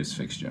Crusaders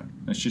fixture.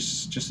 It's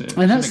just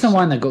and that's the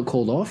one that got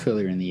called off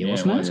earlier in the year,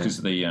 wasn't it? It's because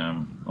of the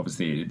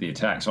obviously the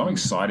attack. So I'm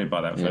excited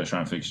by that first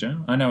round fixture.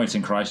 I know it's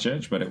in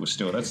Christchurch, but it was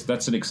still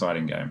that's an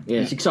exciting game. Yeah,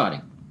 it's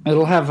exciting.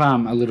 It'll have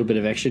a little bit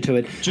of extra to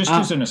it. Just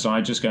as an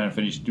aside, just going to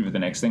finish with the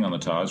next thing on the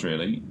Tars,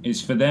 really,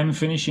 is for them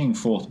finishing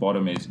fourth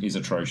bottom is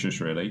atrocious,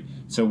 really.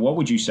 So what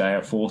would you say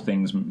are four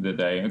things that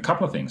a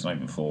couple of things, not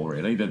even four,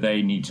 really, that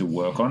they need to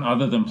work on,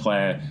 other than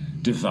player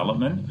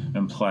development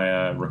and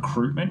player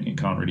recruitment? You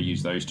can't really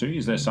use those two.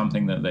 Is there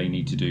something that they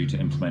need to do to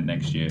implement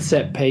next year?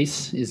 Set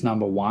piece is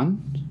number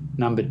one.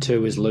 Number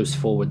two is loose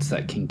forwards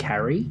that can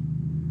carry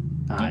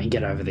and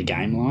get over the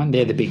game line.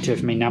 They're the big two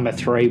for me. Number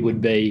three would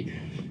be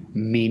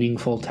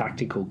meaningful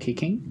tactical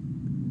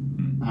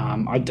kicking.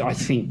 I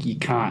think you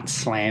can't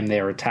slam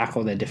their attack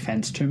or their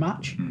defence too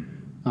much.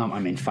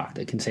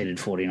 They conceded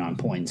 49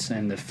 points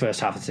in the first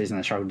half of the season.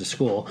 They struggled to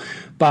score.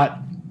 But,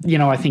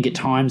 I think at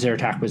times their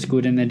attack was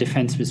good and their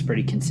defence was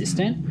pretty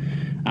consistent.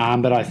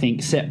 But I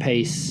think set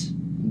piece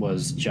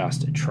was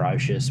just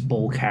atrocious.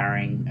 Ball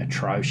carrying,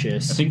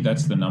 atrocious. I think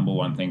that's the number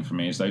one thing for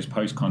me is those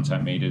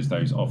post-contact meters,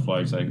 those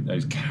offloads,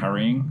 those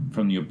carrying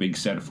from your big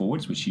set of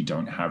forwards, which you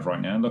don't have right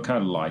now. Look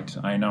how light.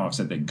 I know I've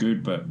said they're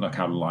good, but look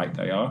how light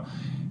they are.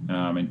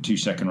 and 2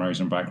 second rows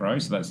and back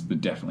rows. So that's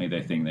definitely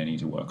their thing they need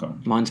to work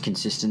on. Mine's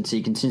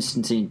consistency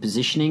in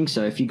positioning.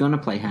 So if you're going to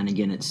play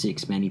Hannigan at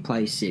 6, man, he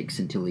plays 6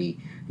 until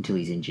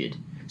he's injured.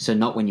 So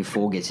not when your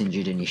 4 gets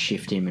injured and you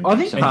shift him. And I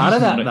think part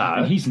of that,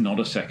 though... He's not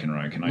a second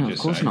row, can I just say?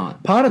 Of course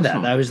not. Part of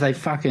that, though, is they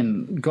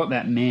fucking got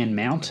that man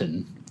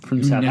Mountain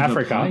from South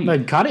Africa. Played.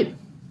 They cut him.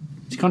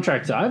 His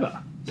contract's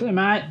over. So,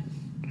 mate...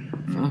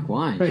 Fuck,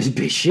 why? He's a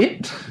bit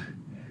shit.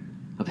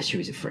 I bet you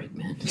he's a freak,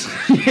 man.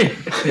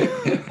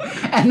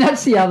 And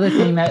that's the other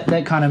thing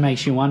that kind of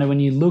makes you wonder when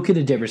you look at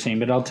a Debrecen,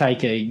 but I'll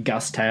take a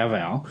Gus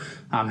Taoval,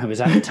 who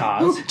was at the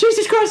Tars.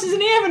 Jesus Christ,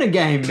 isn't he having a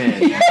game,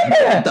 man?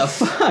 Yeah. What the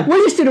fuck? We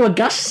used to do a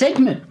Gus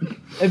segment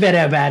about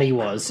how bad he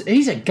was.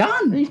 He's a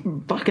gun. He's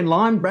fucking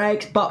line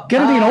breaks, but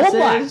Gonna be an All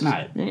Black,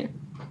 mate. Yeah.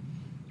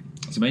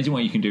 It's amazing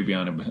what you can do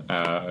behind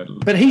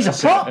But he's a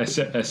prop.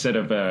 a set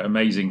of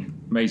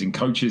amazing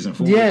coaches and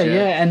forwards.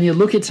 Yeah. And you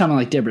look at someone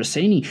like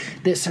Debreceni,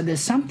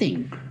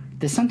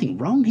 there's something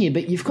wrong here,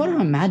 but you've got to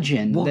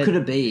imagine... What could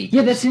it be?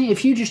 Yeah, that's the thing.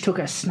 If you just took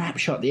a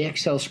snapshot, the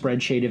Excel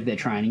spreadsheet of their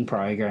training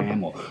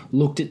program, or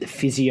looked at the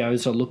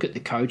physios, or look at the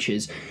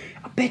coaches,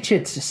 I bet you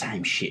it's the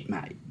same shit,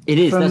 mate. It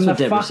is. From That's what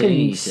the fucking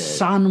Debreceni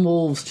said.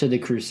 Sunwolves to the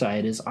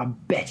Crusaders, I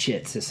bet you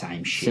it's the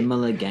same shit.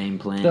 Similar game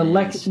plan.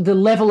 The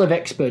level of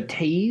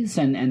expertise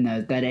and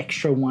that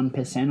extra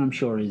 1%, I'm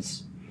sure,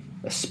 is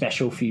a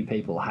special few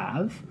people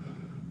have.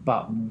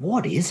 But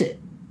what is it?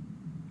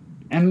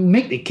 And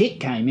Mick the Kick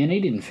came in, he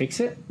didn't fix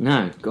it.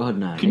 No, God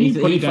no. Can you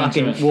put He it down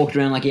fucking to- walked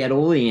around like he had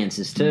all the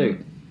answers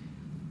too.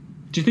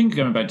 Do you think,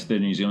 going back to the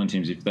New Zealand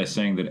teams, if they're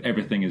saying that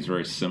everything is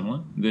very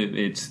similar, that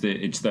it's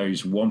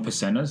those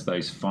 1%ers,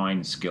 those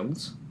fine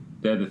skills,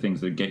 they're the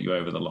things that get you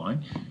over the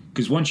line?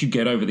 Because once you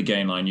get over the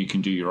gain line, you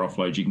can do your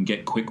offloads, you can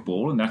get quick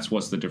ball, and that's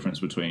what's the difference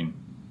between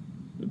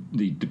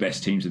the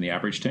best teams and the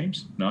average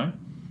teams. No?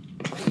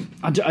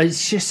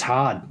 It's just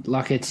hard.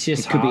 Like, it's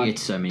just It could be- hard.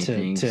 it's so many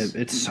things.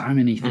 It's so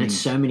many things. And it's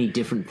so many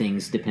different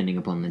things depending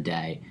upon the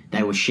day.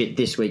 They were shit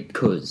this week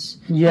cause.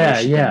 Yeah, They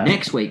were shit yeah.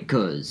 Next week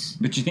cause.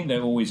 But do you think they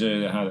always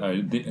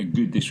are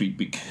good this week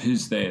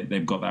because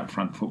they've got that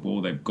front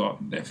football, they're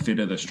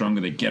fitter, they're stronger,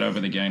 they get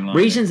over the gain line?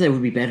 Reasons they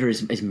would be better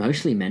is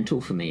mostly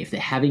mental for me. If they're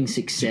having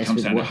success comes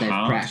with down what to they've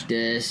heart.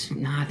 practiced,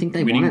 no, I think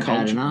they Winning want it bad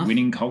culture. enough.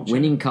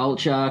 Winning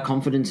culture.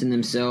 Confidence in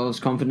themselves,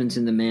 confidence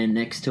in the man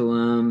next to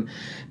them.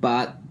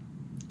 But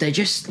they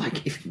just,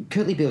 like, if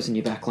Kurtley Beale's in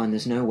your backline,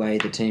 there's no way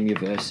the team you're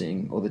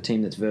versing or the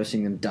team that's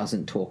versing them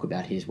doesn't talk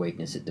about his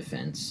weakness at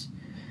defence.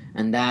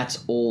 And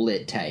that's all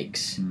it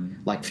takes.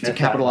 Like, to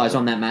capitalise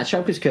on that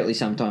matchup, because Kurtley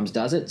sometimes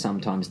does it,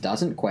 sometimes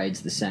doesn't.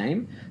 Quade's the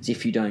same. As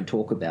if you don't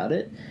talk about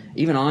it.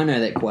 Even I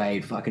know that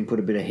Quade fucking put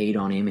a bit of heat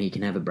on him, he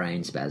can have a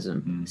brain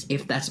spasm.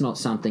 If that's not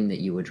something that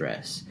you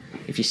address.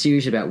 If you're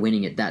serious about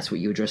winning it, that's what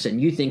you address. And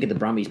you think of the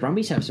Brumbies.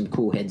 Brumbies have some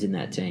cool heads in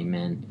that team,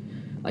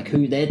 man. Like,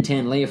 they're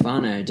 10,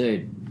 Leofano,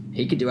 dude.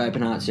 He could do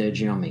open heart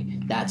surgery on me.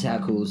 That's how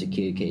cool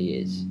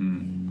Zakuki is.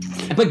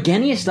 But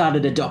Genia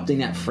started adopting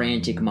that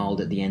frantic mould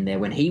at the end there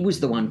when he was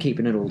the one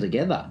keeping it all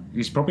together.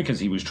 It's probably because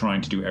he was trying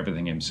to do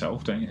everything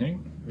himself, don't you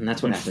think? And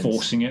that's what happens.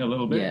 Forcing it a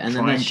little bit. Yeah, and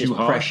then trying that's just too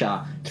hard.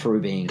 pressure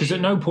through being Because shit.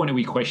 at no point are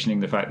we questioning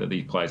the fact that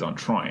these players aren't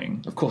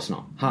trying. Of course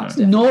not. Heart's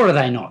Nor are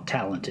they not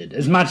talented.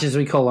 As much as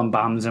we call them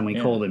bums and we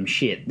call them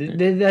shit,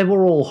 they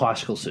were all high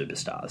school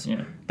superstars.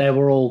 Yeah. They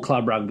were all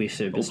club rugby All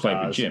played with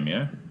superstars. Jim,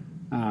 yeah?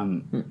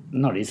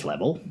 Not his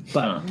level,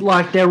 but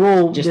like they're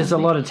all. Just there's a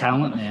like lot of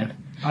talent there.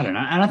 I don't know,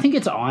 and I think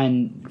it's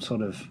iron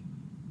sort of.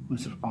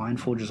 What's it? Iron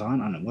forges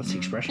iron. I don't know what's the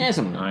expression. Yeah,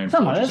 something like Iron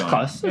Something like Forge that's design.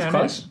 close. That's Yeah, it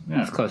close. is. Yeah.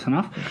 That's close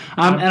enough.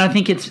 And I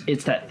think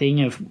it's that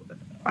thing of.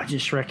 I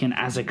just reckon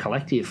as a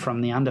collective,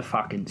 from the under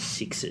fucking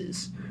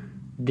sixes,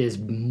 there's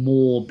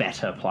more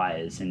better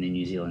players in the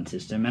New Zealand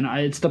system, and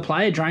it's the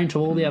player drain to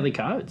all the other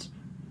codes.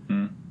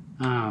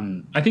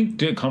 I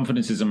think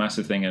confidence is a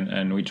massive thing,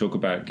 and we talk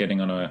about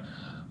getting on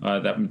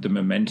the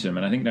momentum,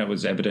 and I think that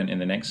was evident in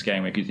the next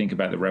game if you think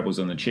about the Rebels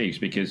and the Chiefs,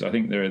 because I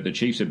think the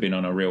Chiefs have been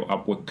on a real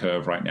upward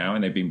curve right now,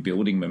 and they've been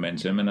building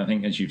momentum, and I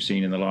think as you've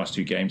seen in the last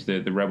 2 games,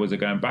 the Rebels are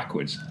going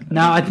backwards.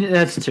 No, I think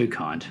that's too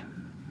kind.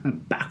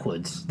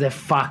 Backwards. They're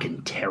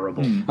fucking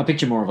terrible. I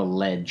picture more of a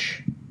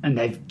ledge. And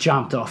they've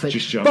jumped off it.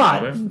 Just jumped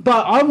off it.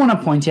 But I want to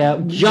point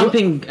out...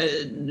 Jumping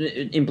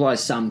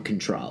implies some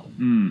control.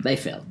 They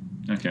fell.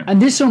 Okay.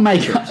 And this will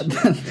make...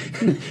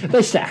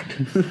 they stacked.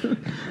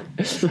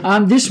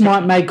 This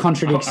might make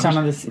contradict some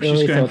of the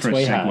early just going thoughts for a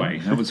we segue.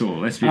 had. That was all.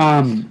 Let's be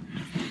honest.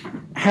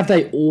 Have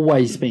they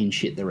always been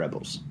shit, the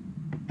Rebels?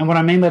 And what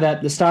I mean by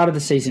that, the start of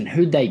the season,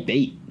 who'd they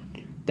beat?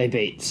 They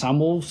beat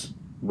Sunwolves,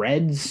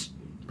 Reds...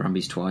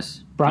 Brumbies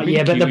twice. beat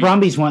Yeah, but the Kiwis.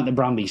 Brumbies weren't the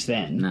Brumbies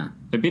then. No.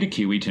 They beat a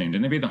Kiwi team,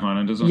 didn't they? Beat the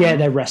Highlanders? Or Yeah, something?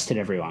 they rested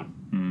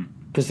everyone.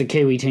 Because the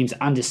Kiwi teams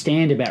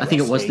understand about I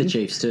think it was the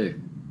resting. Chiefs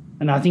too.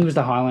 And I think it was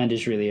the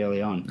Highlanders really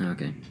early on.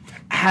 Okay.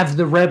 Have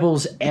the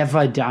Rebels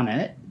ever done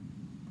it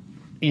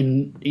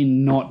in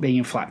not being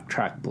a flat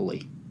track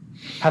bully?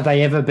 Have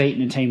they ever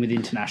beaten a team with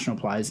international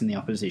players in the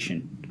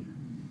opposition?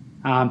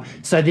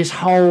 So this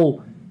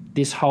whole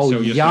this whole So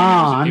you're saying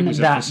yarn it was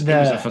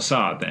a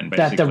facade then,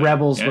 basically. that the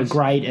Rebels were Yes.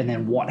 great, and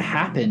then what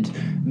happened?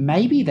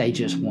 Maybe they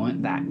just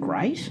weren't that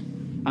great.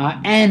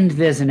 And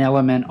there's an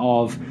element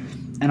of,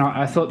 and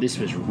I thought this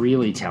was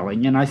really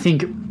telling, and I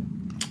think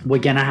we're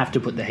going to have to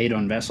put the heat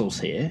on Vessels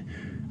here.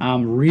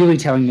 Really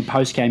telling the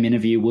post-game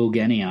interview, Will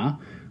Genia,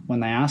 when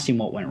they asked him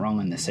what went wrong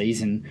in the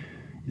season,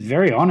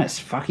 very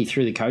honest. Fuck, he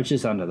threw the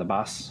coaches under the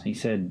bus. He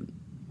said,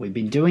 we've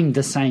been doing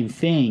the same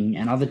thing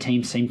and other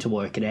teams seem to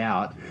work it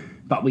out,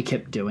 but we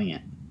kept doing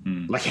it.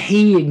 Like,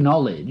 he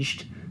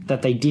acknowledged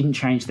that they didn't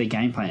change their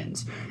game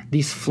plans.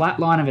 This flat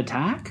line of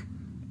attack,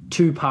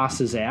 2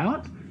 passes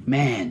out,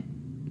 man,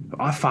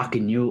 I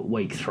fucking knew it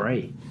week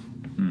 3.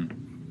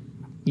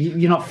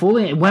 You're not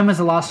fooling. When was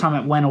the last time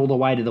it went all the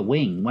way to the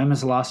wing? When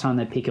was the last time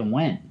they pick and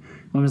went?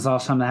 When was the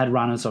last time they had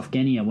runners off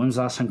Genia? When was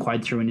the last time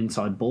Quaid threw an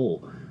inside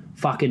ball?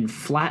 Fucking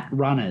flat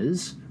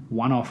runners,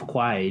 one off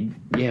Quaid.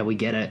 Yeah, we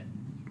get it.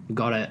 We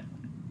got it.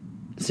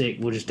 Sick.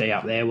 We'll just D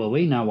up there, will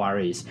we? No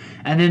worries.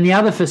 And then the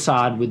other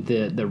facade with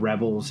the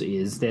Rebels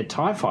is their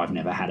Type 5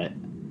 never had it.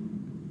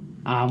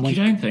 You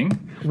don't think?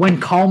 When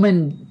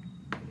Coleman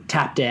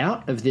tapped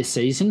out of this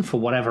season for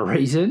whatever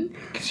reason.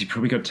 Because he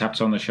probably got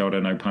tapped on the shoulder,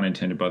 no pun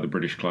intended, by the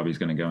British club he's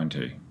going to go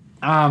into.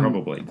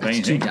 Probably.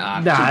 It's too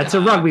dark. Nah, it's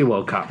a Rugby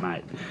World Cup,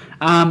 mate.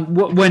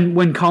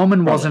 When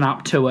Coleman wasn't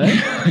up to it,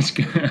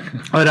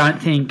 I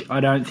don't think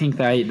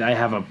they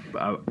have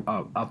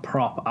a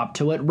prop up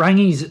to it.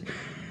 Rangi's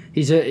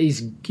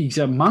he's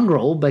a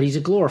mongrel, but he's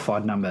a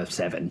glorified number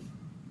 7.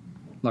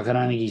 Like, I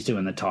don't think he's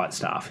doing the tight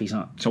stuff. He's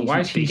not. So he's why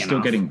not is he big still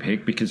enough. getting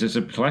picked? Because there's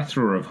a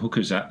plethora of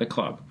hookers at the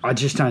club. I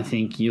just don't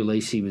think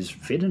Ulysses was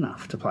fit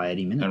enough to play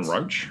 80 minutes. And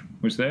Roach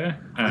was there.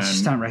 I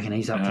just don't reckon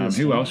he's up to this.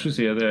 Who else was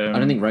the other? I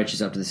don't think Roach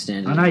is up to the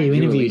standard. I know you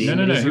interviewed him.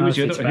 No. He's Who not was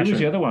the other? Who was Fitzpatrick.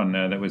 the other one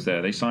that was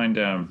there? They signed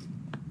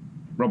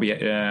Robbie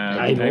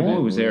Abel.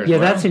 Abel was there. As Yeah,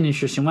 well. that's an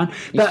interesting one.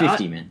 He's But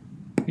 50, man.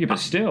 Yeah, but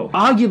still.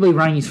 arguably,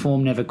 Rangi's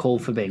form never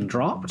called for being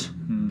dropped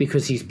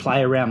because his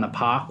play around the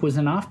park was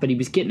enough, but he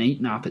was getting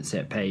eaten up at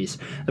set piece.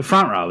 The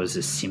front row was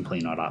just simply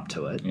not up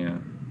to it. Yeah.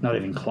 Not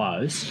even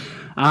close.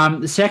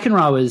 The second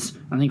row is,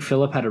 I think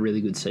Phillip had a really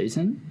good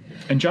season.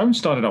 And Jones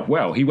started off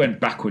well. He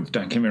went backwards.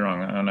 Don't get me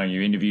wrong. I know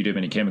you interviewed him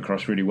and he came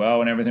across really well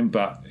and everything,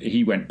 but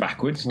he went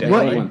backwards. He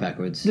Definitely. went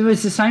backwards. It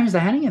was the same as the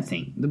Hannigan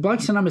thing. The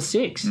bloke's a number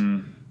 6.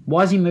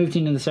 Why has he moved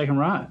into the second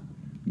row?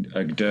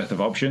 A dearth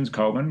of options.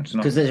 Coleman.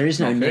 Because there is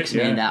no next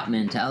man yeah. up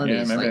mentality.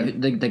 Yeah, It's maybe.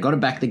 like they got to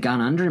back the gun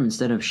under him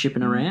instead of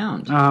shipping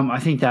around. I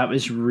think that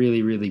was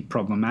really, really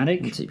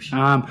problematic. It's heaps shit. Can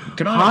I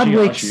actually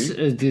Hardwick's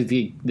ask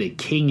you- the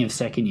king of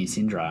second year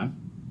syndrome.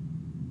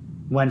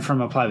 Went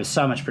from a player with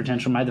so much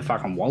potential, made the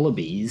fucking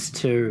Wallabies,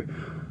 to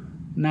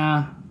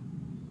nah,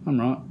 I'm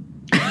right.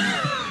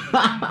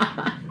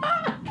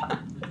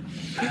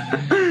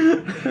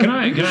 Can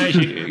I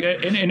actually,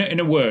 in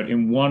a word,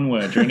 in one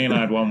word, you're only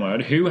allowed one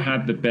word, who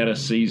had the better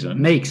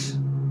season? Meeks.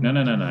 No.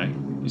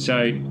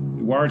 So,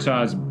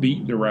 Waratahs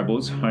beat the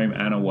Rebels home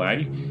and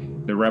away.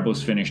 The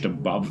Rebels finished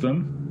above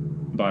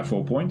them by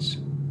 4 points.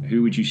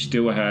 Who would you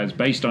still have,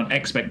 based on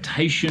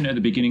expectation at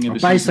the beginning of the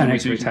Based season? on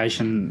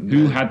expectation,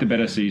 Who had the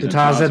better season? the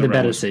Tars Tars had or the better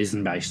Rebels?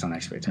 season based on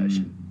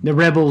expectation. The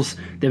Rebels,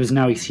 there was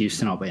no excuse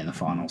to not be in the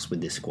finals with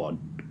this squad.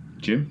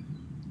 Jim?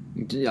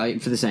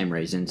 For the same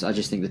reasons. I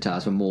just think the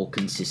Tars were more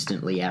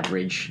consistently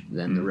average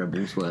than the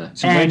Rebels were.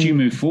 So where do you And-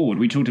 move forward?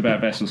 We talked about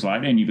Vessels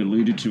Lightning, and you've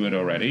alluded to it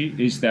already.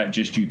 Is that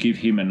just you give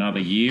him another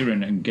year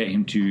and get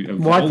him to evolve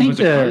Well, I think as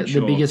a coach?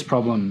 the or- biggest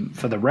problem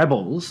for the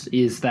Rebels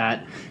is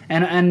that,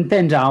 and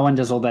Ben Darwin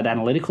does all that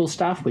analytical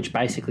stuff, which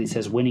basically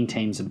says winning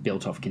teams are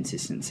built off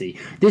consistency.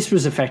 This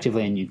was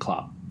effectively a new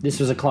club. This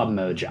was a club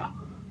merger.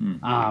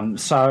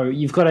 So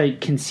you've got to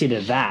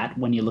consider that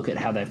when you look at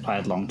how they've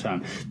played long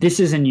term.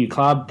 This is a new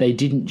club. They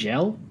didn't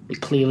gel.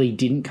 It clearly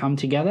didn't come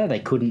together. They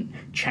couldn't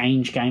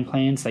change game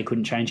plans. They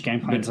couldn't change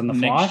game plans But on the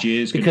fly next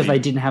year's gonna because be- they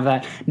didn't have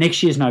that.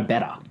 Next year's no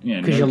better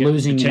Yeah, because no you're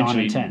losing 9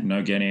 potentially and 10.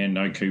 No Genian,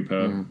 no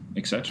Cooper,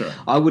 etc.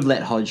 I would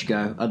let Hodge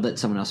go. I'd let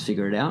someone else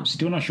figure it out.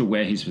 Still not sure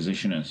where his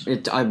position is.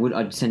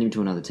 I'd send him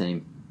to another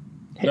team.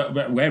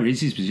 But where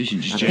is his position?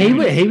 Just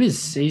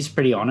He's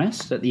pretty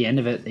honest. At the end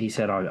of it, he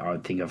said, I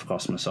think I've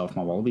cost myself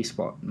my Wallaby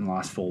spot in the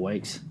last 4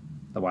 weeks,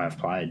 the way I've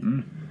played.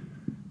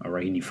 I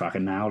reckon you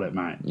fucking nailed it,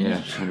 mate. Yeah,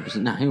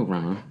 100%. No, he'll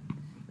run on.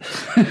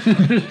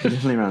 He'll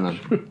definitely run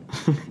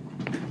on.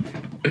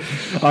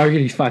 I reckon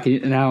he's fucking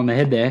hit the nail on the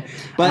head there.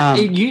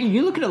 But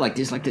you look at it like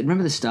this. Like,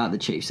 remember the start the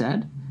Chiefs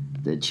had?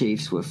 The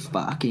Chiefs were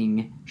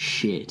fucking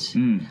shit.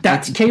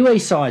 That's Kiwi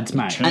sides,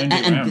 mate. Turned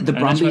it around. And the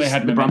And that's why they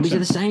had Brumbies momentum. are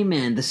the same,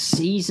 man. The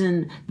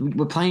season,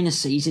 we're playing a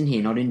season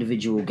here, not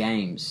individual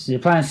games. You're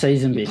playing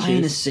season,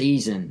 Playing a bitches.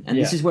 season, and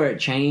this Yeah. is where it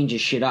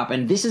changes shit up.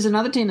 And this is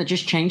another team that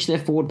just changed their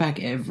forward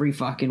pack every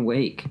fucking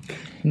week.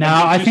 No,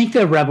 I think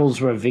the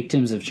Rebels were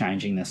victims of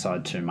changing their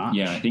side too much.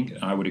 Yeah, I think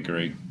I would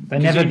agree. They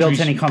never built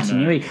any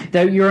continuity.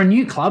 You're a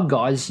new club,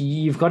 guys.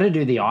 You've got to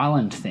do the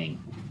island thing.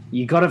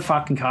 You got to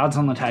fucking cards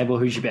on the table.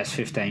 Who's your best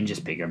 15?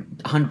 Just pick them.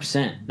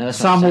 100%. No, that's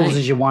what Some I'm Wolves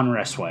saying. is your one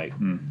rest week.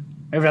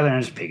 Every other one,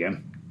 just pick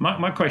them.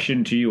 My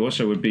question to you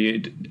also would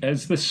be: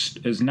 as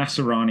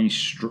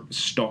Nasserani's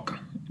stock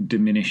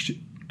diminished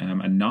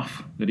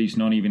enough that he's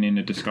not even in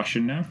a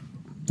discussion now?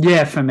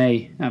 Yeah, for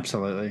me,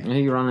 absolutely. Who are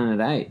you running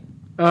at 8?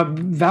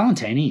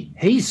 Valentini,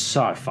 he's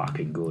so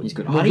fucking good. He's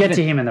good. We'll get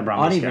to him in the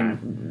Brumbies I'd game.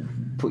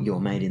 even put your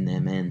mate in there,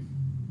 man.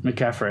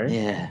 McCaffrey?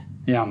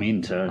 Yeah, I'm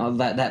in too. Oh,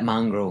 that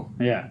mongrel.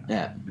 Yeah.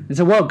 Yeah. It's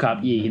a World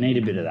Cup year, you need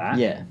a bit of that.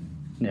 Yeah.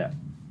 Yeah.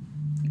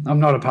 I'm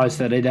not opposed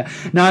to that either.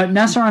 No,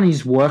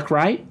 Nasserani's work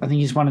rate, I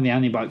think he's one of the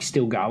only blokes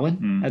still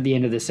going at the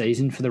end of the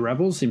season for the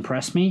Rebels,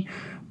 impressed me.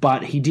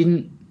 But he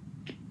didn't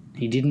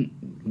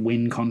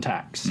win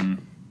contacts.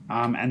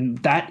 And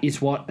that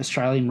is what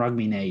Australian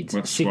rugby needs.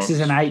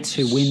 Sixes and eights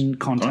who win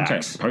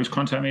contacts.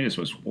 Post-contact meters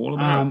was all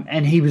about.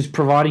 And he was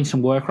providing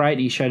some work rate.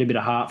 He showed a bit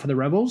of heart for the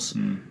Rebels.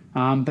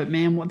 But,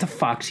 man, what the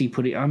fuck's he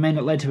putting... I mean,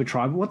 it led to a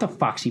try, but what the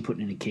fuck's he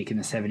putting in a kick in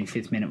the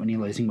 75th minute when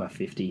you're losing by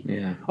 50?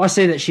 Yeah. I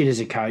see that shit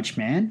as a coach,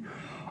 man.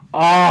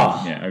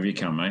 Oh. Yeah, over you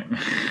come, mate.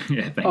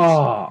 Yeah, thanks.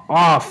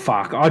 Oh,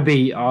 fuck. I'd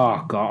be...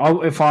 Oh,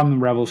 God. If I'm the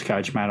Rebels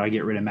coach, mate, I'd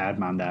get rid of Mad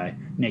Monday.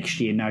 Next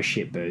year, no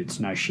shit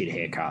boots, no shit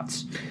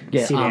haircuts.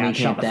 Get Sit army down,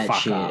 shut camp the that fuck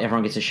shit. up.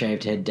 Everyone gets a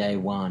shaved head day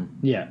 1.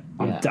 Yeah,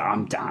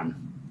 I'm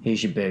done.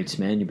 Here's your boots,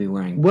 man. You'll be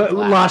wearing Well,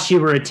 black. last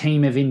year we're a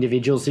team of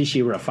individuals. This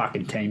year we're a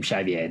fucking team.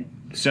 Shave your head.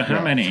 So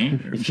how many...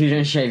 If you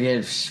don't shave your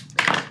head...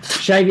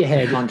 Shave your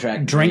head,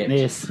 Contract drink ripped.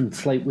 this, and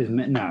sleep with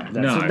me. No,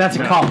 No, that's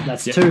a cop.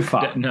 That's too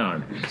far.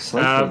 No.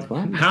 Sleep with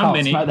what? How Cops,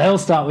 many... mate, they all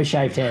start with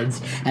shaved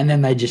heads, and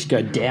then they just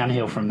go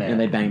downhill from there. And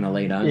they bang the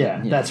lead over.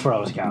 yeah, that's where I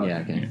was going. Yeah,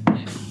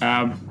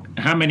 okay.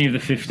 How many of the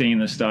 15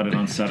 that started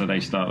on Saturday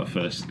start the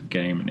first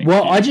game? Next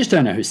Well, year? I just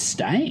don't know who's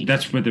staying.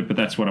 But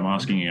that's what I'm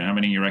asking you. How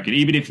many you reckon?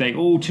 Even if they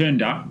all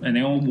turned up and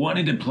they all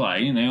wanted to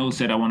play and they all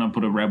said, "I want to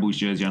put a Rebels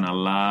jersey on. I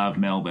love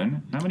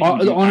Melbourne." How many?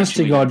 would you Honest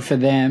to actually- God, for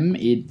them,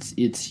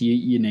 it's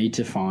you need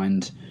to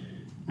find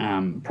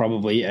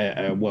probably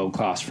a world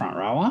class front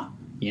rower.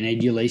 You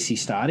need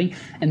Ulysses starting,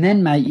 and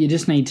then mate, you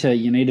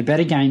need a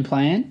better game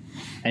plan,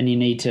 and you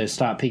need to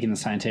start picking the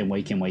same team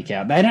week in week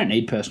out. They don't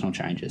need personal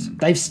changes.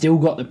 They've still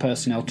got the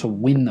personnel to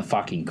win the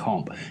fucking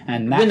comp,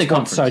 and that's Win the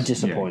what's so conference.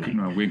 disappointing.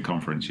 Yeah, no, weird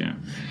conference, yeah.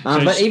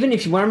 But even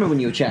if you remember when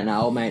you were chatting to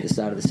old mate at the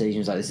start of the season, it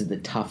was like, this is the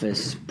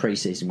toughest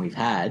preseason we've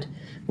had.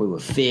 We were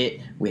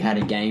fit, we had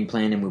a game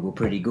plan, and we were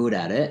pretty good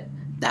at it.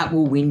 That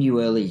will win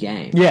you early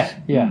games.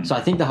 Yeah. So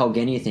I think the whole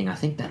Genia thing, I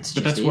think that's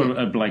But just that's it.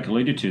 what Blake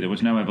alluded to. There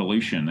was no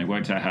evolution. They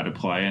worked out how to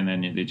play, and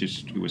then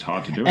it was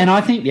hard to do it. And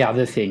I think the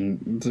other thing,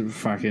 the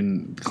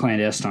fucking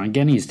clandestine,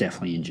 Genny's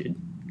definitely injured.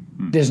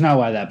 There's no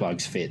way that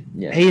bloke's fit.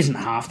 Yeah. He isn't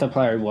half the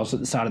player he was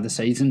at the start of the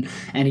season,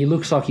 and he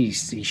looks like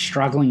he's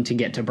struggling to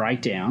get to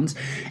breakdowns,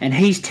 and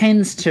he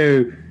tends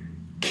to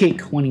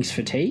kick when he's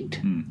fatigued.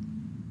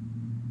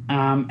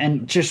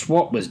 And just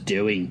what was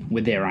doing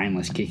with their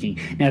aimless kicking.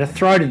 Now, to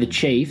throw to the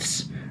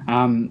Chiefs,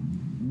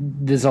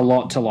 there's a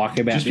lot to like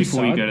about Just this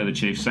before you side. go to the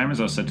Chiefs, same as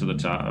I said to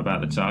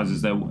about the Tars,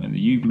 is that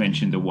you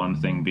mentioned the one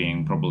thing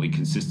being probably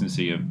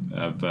consistency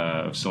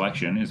of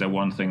selection. Is there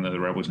one thing that the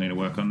Rebels need to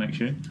work on next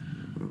year?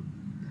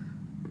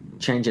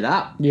 Change it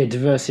up. Yeah,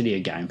 diversity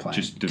of game plan.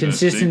 Just diversity.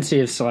 Consistency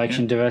of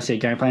selection, diversity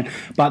of game plan.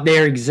 But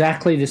they're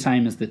exactly the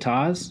same as the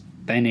Tars.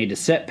 They need a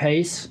set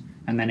piece,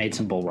 and they need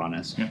some ball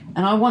runners. Yeah.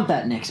 And I want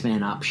that next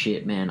man up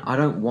shit, man. I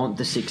don't want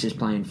the Sixers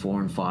playing 4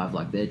 and 5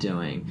 like they're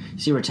doing.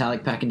 See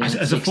Retallick packing down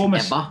As a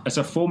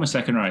former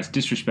second row, it's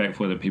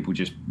disrespectful that people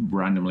just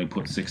randomly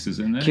put sixes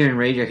in there. Kieran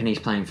Reid, reckon he's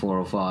playing 4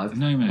 or 5.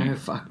 No, man. No,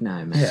 fuck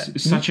no, man. Yeah.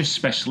 It's such a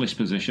specialist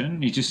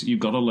position. You've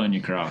got to learn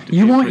your craft. to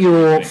You be a want Chris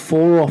your Christie.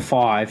 4 or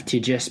 5 to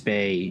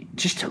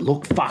just to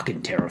look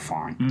fucking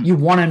terrifying. You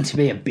want them to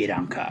be a bit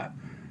unco.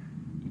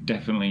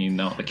 Definitely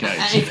not the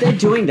case. If they're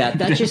doing that,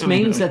 that just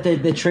Definitely means not.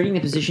 that they're treating the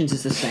positions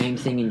as the same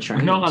thing in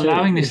training. We're not too.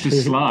 allowing this to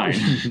slide.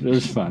 It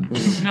was fun.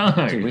 Dude, No.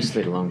 we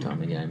slid a long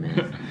time ago,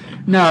 man.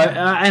 No,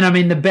 and I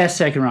mean the best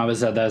second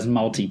rowers are those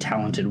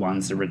multi-talented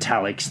ones, the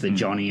Retallicks, the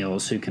Johnny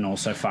Earls, who can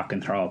also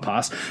fucking throw a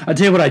pass. I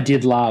tell you what I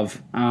did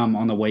love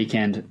on the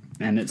weekend,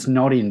 and it's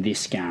not in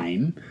this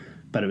game,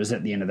 but it was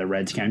at the end of the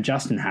Reds game.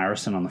 Justin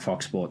Harrison on the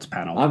Fox Sports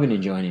panel. I've been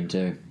enjoying him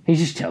too. He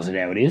just tells it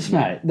how it is,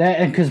 mate.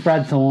 Because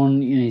Brad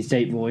Thorne, in his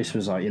deep voice,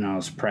 was like, I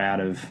was proud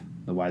of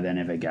the way they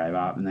never gave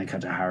up. And they cut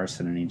to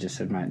Harrison, and he just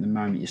said, mate, the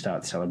moment you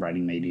start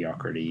celebrating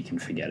mediocrity, you can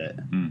forget it.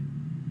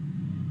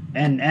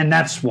 And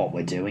that's what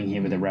we're doing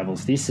here with the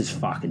Rebels. This is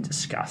fucking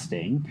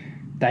disgusting.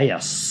 They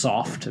are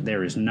soft.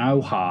 There is no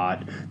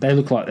heart. They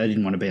look like they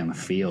didn't want to be on the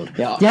field.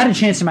 Yeah. You had a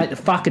chance to make the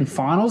fucking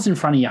finals in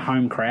front of your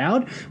home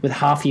crowd with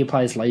half of your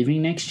players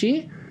leaving next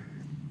year.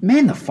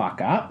 Man the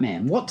fuck up,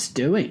 man. What's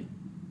doing?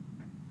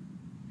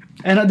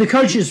 And the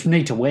coaches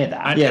need to wear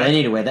that. Yeah, they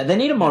need to wear that. They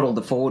need to model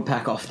the forward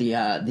pack off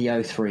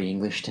the 03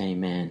 English team,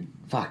 man.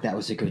 Fuck, that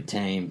was a good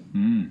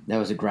team. That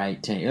was a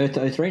great team.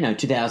 03? No,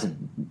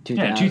 2000.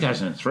 Yeah,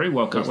 2003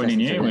 World Cup winning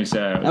year was.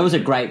 That was a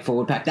great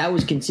forward pack. That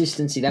was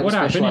consistency. That What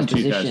was happened in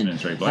specialised position.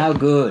 2003, Blake? How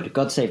good.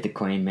 God save the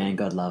Queen, man.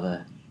 God love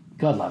her.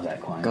 God love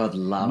that quote. God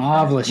love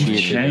Marvellous that. You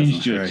year.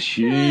 changed your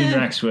tune,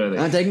 Maxworthy.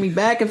 Don't take me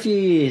back a few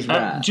years,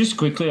 bro. Just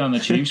quickly on the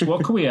Chiefs,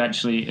 what can we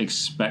actually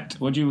expect?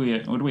 What do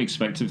we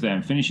expect of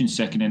them? Finishing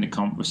second in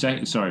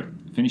the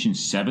finishing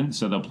seventh,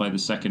 so they'll play the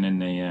second in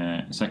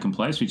the second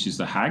place, which is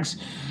the Hags,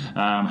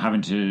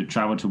 having to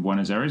travel to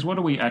Buenos Aires. What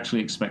are we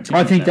actually expecting?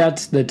 I think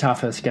that's the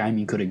toughest game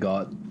you could have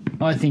got.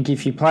 I think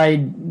if you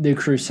played the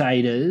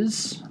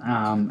Crusaders,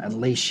 at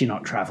least you're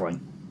not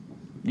travelling.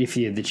 If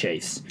you're the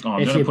Chiefs. I'm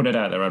If going to you- put it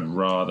out there. I'd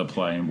rather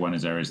play in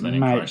Buenos Aires than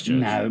in Mate, Christchurch.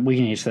 no, we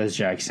can use those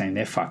jokes saying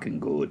they're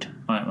fucking good.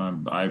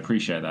 I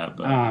appreciate that,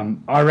 but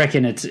I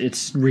reckon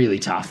it's really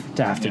tough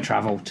to have to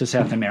travel to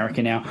South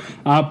America now.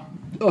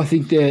 I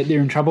think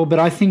they're in trouble, but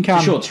I think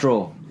Short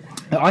straw.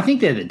 I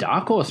think they're the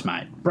dark horse,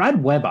 mate.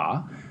 Brad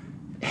Weber,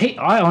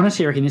 I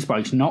honestly reckon this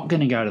bloke's not going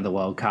to go to the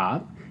World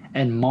Cup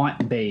and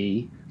might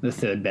be the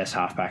third best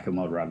halfback in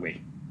world rugby,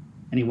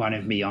 and he won't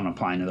even be on a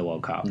plane to the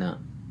World Cup. No.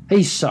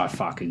 He's so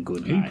fucking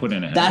good, who mate. put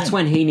in a That's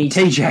when he needs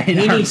TJ and he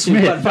Aaron needs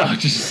Smith. to Oh,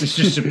 it's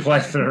just a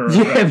plethora.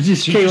 Yeah,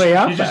 just Kiwi You're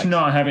halfback. just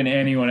not having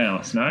anyone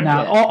else, no?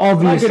 No, Okay,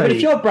 obviously, but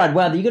if you're Brad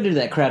Weber, you got to do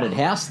that crowded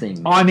house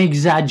thing. I'm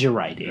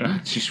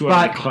exaggerating. Just wanted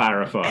But to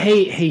clarify.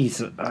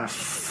 He's a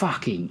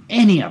fucking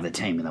any other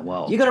team in the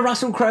world. You got to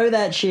Russell Crowe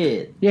that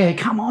shit. Yeah,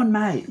 come on,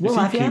 mate. Is We'll he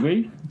have you.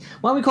 Kiwi?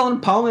 Why are we calling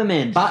him Palmer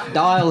Man? But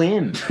dial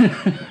him.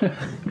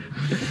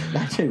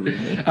 That's who we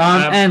need.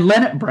 And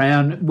Leonard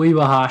Brown, we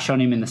were harsh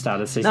on him in the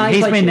start of the season. No, he's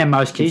he's played been shit. their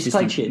most He's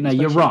consistent. played shit. No, He's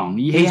you're played wrong.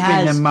 shit. He's He been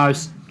has- the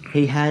most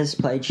He has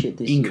played shit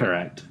this year.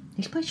 incorrect.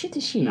 He's played shit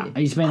this year. No,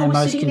 he's been I the was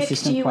most sitting next to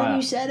consistent you player. when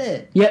you said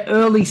it. Yeah,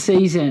 early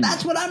season.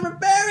 That's what I'm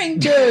referring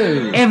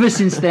to. Ever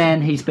since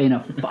then, he's been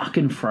a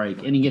fucking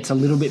freak, and he gets a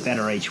little bit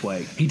better each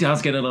week. He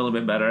does get a little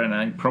bit better, and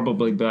I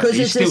probably, but Because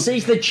he's it's still.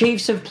 the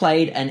Chiefs have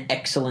played an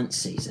excellent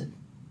season.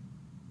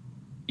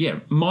 Yeah,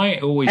 my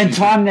always And is-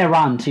 time their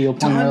run, to your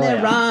point Time earlier.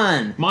 their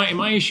run.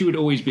 My issue would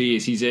always be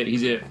is he's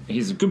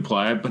a good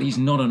player, but he's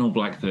not an All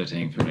Black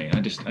 13 for me. I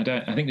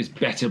think there's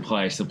better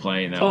players to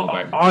play in that All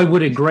Black. I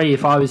would agree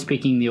if I was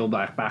picking the All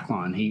Black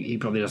backline. He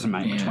probably doesn't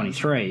make the Yeah.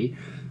 23.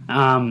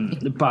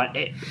 But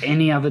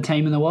any other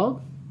team in the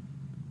world?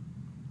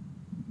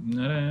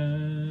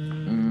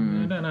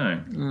 I don't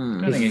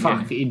know. I think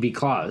Fuck, he'd be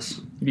close.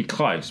 it'd be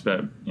close,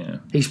 but yeah.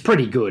 He's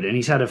pretty good, and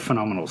he's had a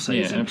phenomenal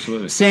season. Yeah,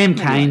 absolutely. Sam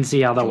Cane's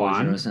the other Georgia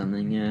one. or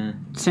something, yeah.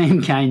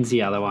 Sam Cane's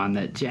the other one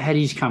that had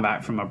his come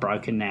back from a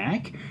broken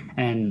neck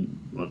and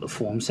the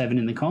Form 7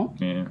 in the comp.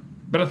 Yeah,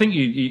 but I think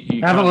you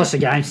I haven't can't- lost a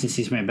game since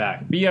he's been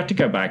back. But you have to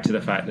go back to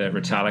the fact that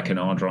Retallick and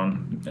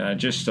Ardron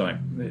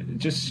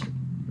just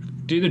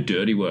do the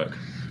dirty work.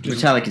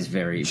 Retallick is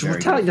very, very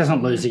Retallick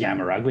doesn't lose a game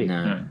of rugby.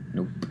 No.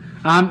 Nope.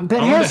 But I how's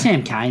wonder-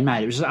 Sam Cane,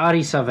 mate? It was Artie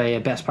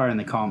Savea, best player in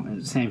the comp.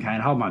 And Sam Cane,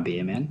 hold my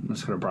beer, man. I've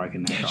just got a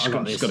broken neck. Just I got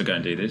got this. to go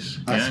and do this.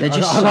 They're Yeah.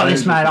 just I got so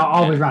this, mate.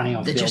 I'll be running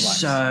off They're the All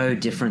just Blacks. so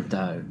different,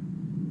 though.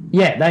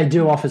 Yeah, they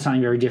do offer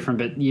something very different,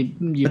 but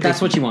But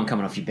that's what you want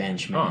coming off your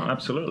bench, man. Oh,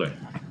 absolutely.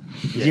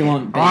 You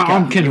want Baker,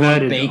 I'm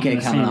converted. You want Baker on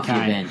the coming Sam off your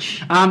Cane.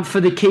 bench.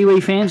 For the Kiwi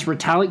fans,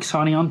 Retallick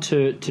signing on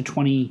to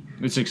 2021,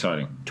 It's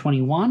exciting.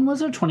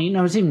 was it? 20? No,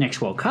 it was even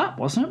next World Cup,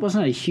 wasn't it?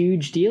 Wasn't it a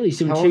huge deal? He's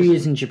doing How 2 old is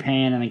years in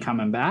Japan and then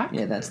coming back.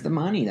 Yeah, that's the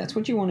money. That's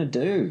what you want to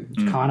do.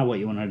 It's kind of what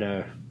you want to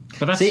do.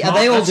 But that's See, smart. are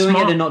they all That's doing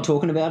smart. it and not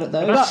talking about it,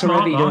 though? That's Is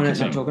smart Karevi doing it and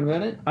marketing. not talking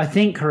about it? I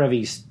think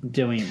Karevi's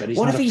doing it, but he's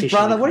What not if his officially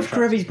brother? What if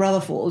contracted. Karevi's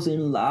brother falls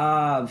in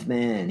love,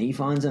 man? He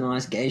finds a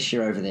nice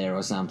geisha over there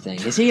or something.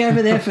 Is he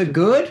over there for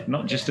good?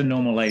 Not just a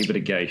normal A, but a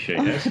gay shit.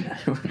 Yes?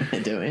 What are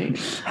they doing?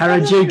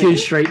 Harajuku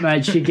Street,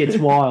 mate, shit gets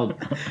wild.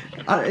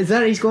 Is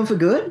that he's gone for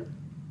good?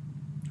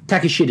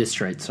 Takashita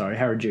Street, sorry.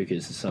 Harajuku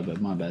is a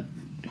suburb, my bad.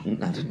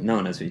 No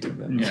one knows what you're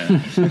talking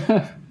about.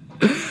 Yeah.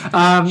 No,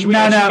 actually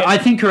get- I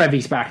think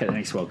Karevi's back at the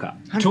next World Cup.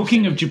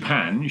 Talking of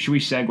Japan, should we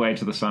segue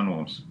to the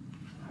Sunwolves?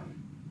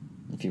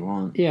 If you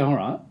want. Yeah, all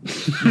right.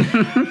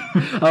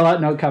 I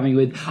like not coming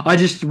with.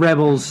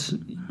 Rebels,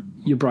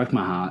 you broke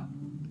my heart.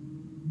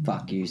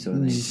 Fuck you, sort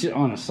of thing. Just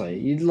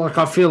honestly,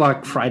 I feel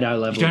like Fredo You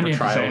level don't of need to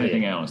say betrayal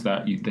anything here. else.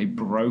 They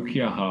broke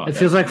your heart. It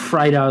feels like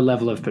Fredo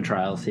level of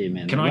betrayals here,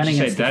 man. Can They're I running just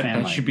say against the that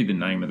family. should be the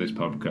name of this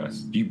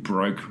podcast? You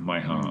broke my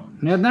heart.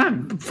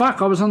 No,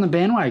 fuck, I was on the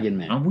bandwagon,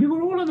 man. And we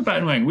were all on the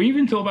bandwagon. We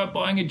even thought about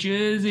buying a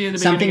jersey at the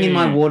Something beginning in of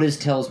my the year. waters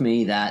tells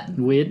me that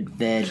Weird.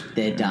 they're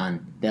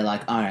done. They're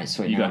like, all right,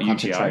 sweet. You now got I'll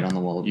concentrate UTI? on the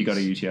Wallabies. You got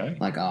a UTI?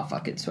 Like, oh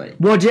fuck it, sweet.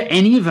 Well, do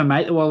any of them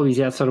make the Wallabies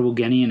outside of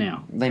Bulgaria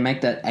now? They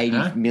make that 80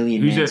 Huh?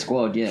 million Who's man it?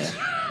 squad, yeah.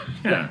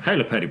 Yeah,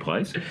 Halo Petty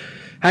plays.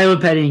 Halo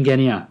Petty and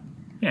Genia.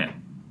 Yeah,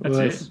 that's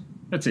Well, it.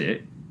 That's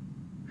it.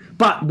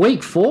 But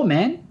week 4,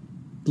 man.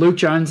 Luke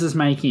Jones is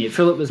making it.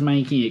 Phillip was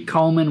making it.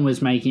 Coleman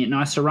was making it.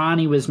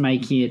 Naisarani was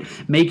making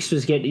it. Meeks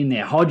was getting in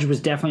there. Hodge was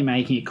definitely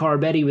making it.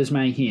 Corabetti was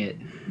making it.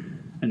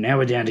 And now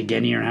we're down to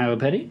Genia and Halo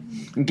Petty.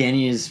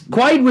 Genny is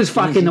Quaid was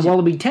fucking the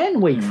Wallaby 10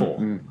 week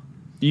 4.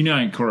 You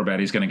know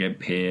Corabatti's going to get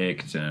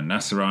picked, and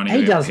Nasserani He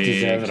will does get picked.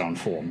 deserve it on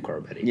form,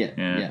 Corabetti.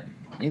 yeah.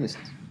 He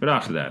listens. But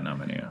after that, no,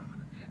 anyway.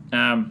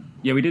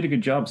 Yeah, we did a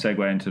good job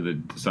segueing into the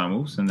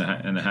Sunwolves and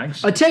the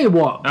Hags. I tell you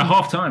what, At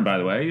half time, by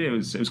the way, it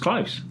was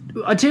close.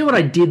 I tell you what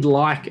I did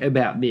like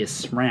about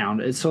this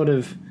round. It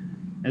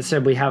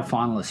said we have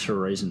finalists for a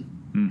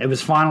reason. It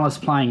was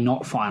finalists playing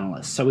not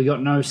finalists. So we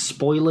got no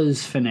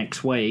spoilers for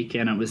next week,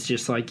 and it was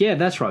just like, yeah,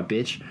 that's right,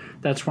 bitch.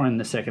 That's right in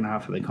the second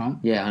half of the comp.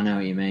 Yeah, I know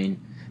what you mean.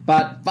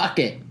 But fuck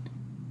it.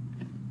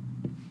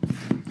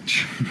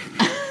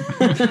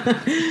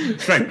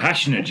 It's very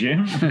passionate,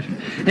 Jim.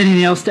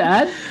 Anything else to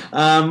add?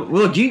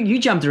 Well, you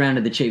jumped around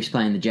to the Chiefs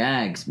playing the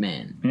Jags,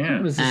 man. Yeah.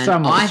 It was the And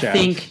sum of the I Jags.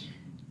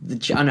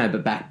 think I know,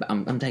 but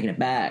I'm taking it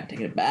back.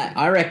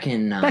 I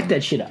reckon. Back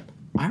that shit up.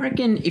 I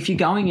reckon if you're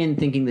going in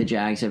thinking the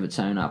Jags have it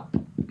sewn up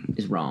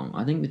is wrong.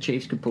 I think the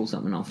Chiefs could pull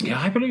something off. Yeah,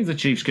 I believe the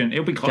Chiefs can.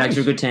 It'll be close. Jags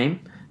are a good team.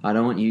 I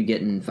don't want you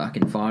getting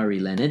fucking fiery,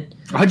 Leonard.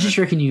 I just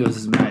reckon you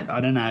guys, mate. I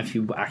don't know if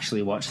you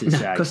actually watch this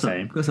Jags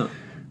team. Of course not.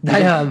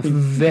 They are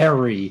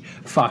very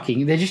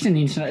fucking. They're just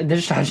they're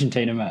just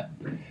Argentina, mate.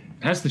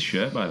 How's the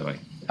shirt, by the way?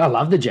 I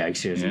love the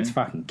Jags jersey. Yeah. It's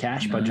fucking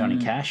Cash by Johnny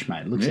Cash,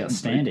 mate. It looks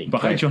outstanding.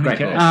 By Johnny Great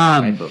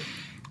Cash. Great book.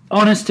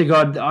 Honest to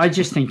God, I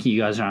just think you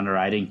guys are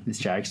underrating this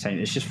Jags team.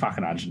 It's just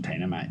fucking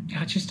Argentina, mate.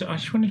 I just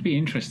want it to be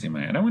interesting,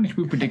 mate. I don't want it to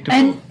be predictable.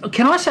 And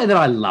can I say that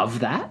I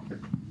love that?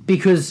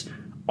 Because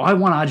I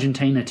want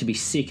Argentina to be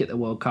sick at the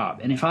World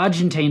Cup. And if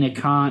Argentina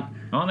can't...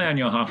 Aren't they on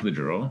your half of the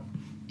draw?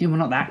 Yeah, we're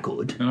not that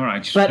good. All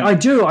right. But I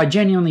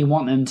genuinely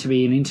want them to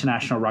be an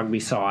international rugby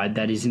side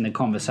that is in the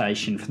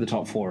conversation for the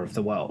top 4 of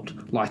the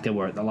world, like they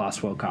were at the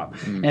last World Cup.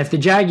 And if the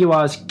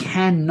Jaguars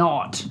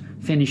cannot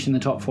finish in the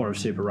top 4 of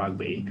Super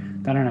Rugby,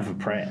 they don't have a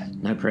prayer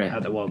No prayer.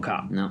 at the World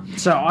Cup. No.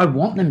 So I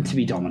want them to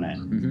be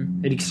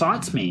dominant. It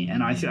excites me,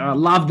 and I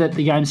love that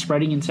the game's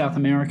spreading in South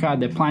America.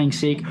 They're playing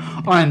sick.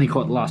 I only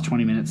caught the last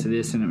 20 minutes of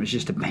this, and it was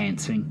just a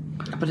pantsing.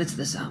 But it's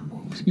the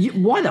Sunwolves.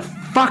 Why the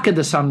fuck are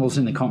the Sunwolves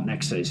in the comp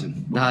next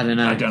season? I don't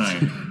know. I don't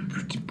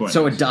know.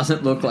 So it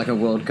doesn't look like a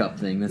World Cup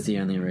thing. That's the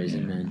only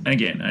reason, man.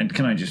 Again, and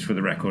can I just, for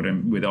the record,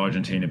 and with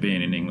Argentina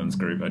being in England's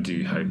group, I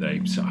do hope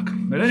they suck.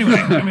 But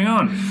anyway, moving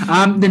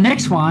on. The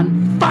next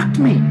one fucked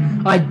me.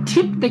 I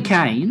tipped the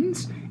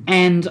Canes,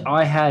 and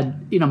I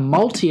had, in a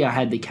multi, I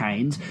had the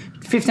Canes.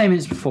 15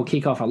 minutes before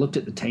kickoff, I looked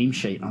at the team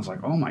sheet, and I was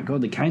like, oh my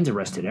God, the Canes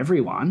arrested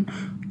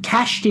everyone.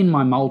 Cashed in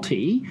my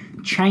multi,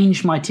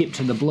 changed my tip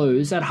to the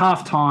Blues. At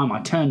half-time,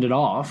 I turned it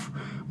off,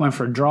 went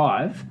for a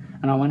drive,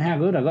 and I went, how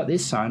good, I got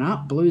this sewn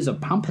up. Blues are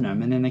pumping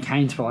them. And then the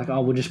Canes were like,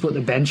 oh, we'll just put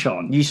the bench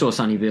on. You saw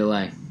Sonny Bill,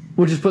 eh?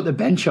 We'll just put the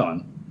bench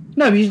on.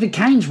 No, because the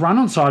Canes' run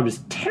on side was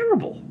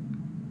terrible.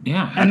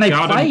 Yeah. And they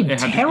played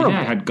terrible.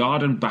 Yeah, had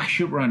Garden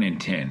Bashop run in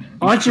 10.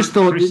 I just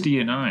thought... Christie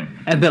at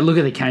 9. But look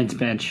at the Canes'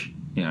 bench.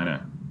 Yeah, I know.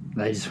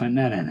 They just went,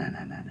 no.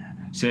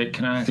 So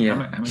can I ask,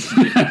 Yeah.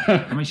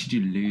 how much did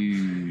you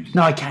lose?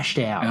 No, I cashed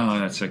out. Oh,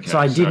 that's okay. So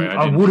I didn't.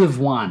 I would have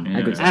won, Yeah,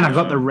 and I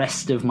got the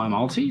rest of my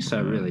multi.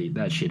 So really,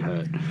 that shit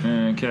hurt.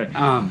 Okay.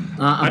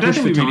 I don't pushed think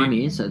for we time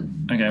really- here, so...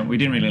 Okay, we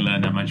didn't really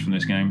learn that much from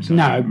this game, so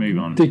No, move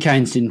on. the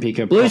Canes didn't pick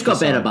up. Blues got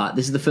better, but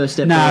this is the first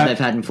step No. forward they've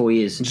had in 4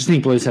 years. I just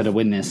think Blues had to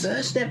win this.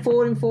 First step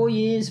forward in 4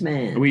 years,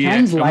 man. Are we,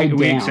 Canes are laid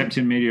we down.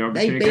 accepting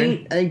mediocrity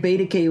again? They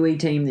beat a Kiwi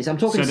team this. I'm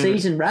talking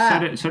season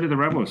wrap. So did the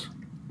Rebels.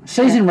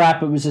 Season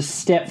wrap. It was a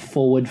step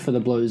forward for the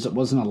Blues. It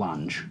wasn't a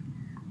lunge.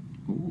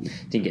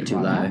 Didn't get too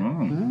low.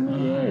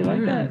 Yeah,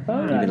 like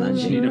that.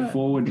 You need a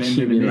forward bend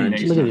Keep of the it knee lunge.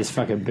 next Look at time. this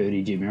fucking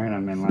booty, Jimmy. I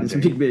don't mean It's a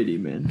lunge. big booty,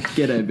 man.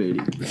 Ghetto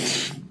booty.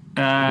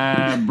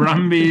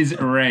 Brumbies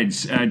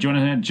Reds. Do you want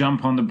to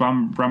jump on the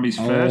Brumbies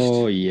first?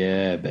 Oh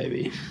yeah,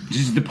 baby. This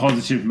is the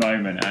positive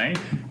moment, eh?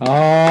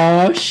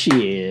 Oh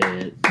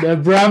shit! The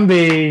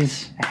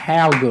Brumbies.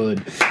 How good!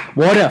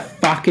 What a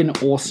fucking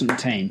awesome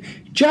team.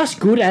 Just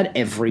good at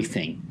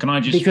everything. Can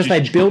I just because they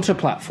built a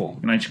platform.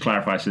 Can I just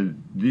clarify? So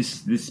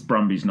this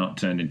Brumby's not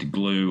turned into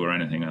glue or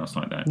anything else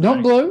like that. Not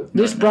right? glue.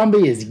 This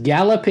Brumby is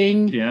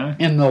galloping Yeah.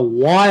 in the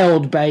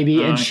wild,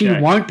 baby, and she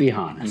Okay. won't be And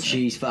harnessed.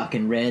 she's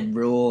fucking red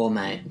raw,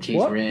 mate. She's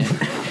What? red.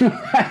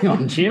 Hang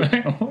on, Jim.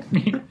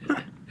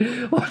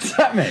 What's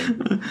that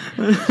mean?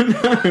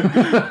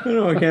 I don't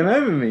know what came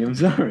over me. I'm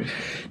sorry.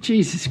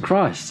 Jesus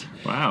Christ.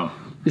 Wow.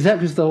 Is that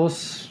because the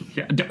horse...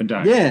 Yeah.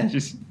 Don't. Yeah.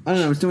 Just I don't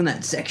know. I was doing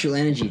that sexual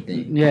energy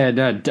thing. Yeah,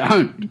 no,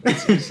 don't.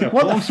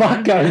 What the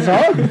fuck goes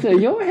on at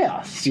your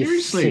house? You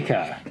Seriously.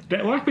 sicko.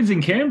 that happens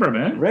in Canberra,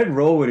 man. Red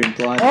raw would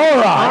imply. All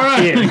right, All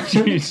right.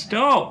 Jim. Jeez,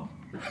 stop.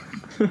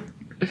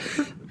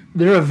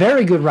 They're a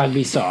very good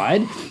rugby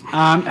side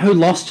who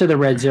lost to the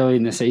Reds early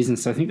in the season,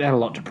 so I think they had a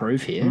lot to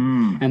prove here.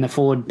 And the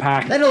forward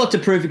pack... They had a lot to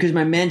prove because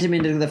momentum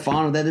into the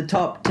final. They're the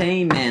top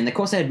team, man. Of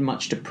course, they had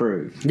much to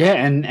prove. Yeah,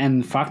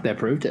 and fuck, they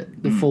proved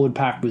it. The forward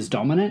pack was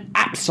dominant,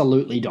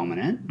 absolutely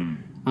dominant.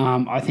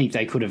 I think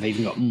they could have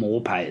even got more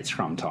pay at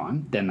scrum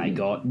time than they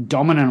got.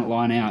 Dominant at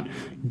line out,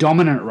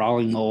 dominant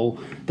rolling ball.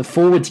 The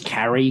forwards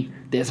carry.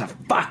 There's a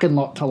fucking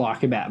lot to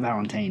like about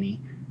Valentini.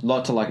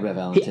 Lot to like about He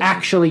Valentine.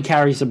 actually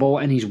carries the ball,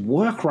 and his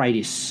work rate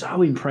is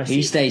so impressive.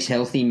 He stays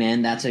healthy,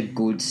 man. That's a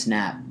good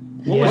snap.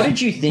 Yeah. What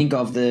did you think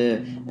of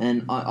the?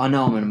 And I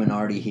know I'm in a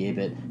minority here,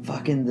 but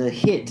fucking the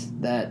hit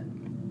that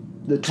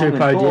the Tom and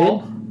Tupou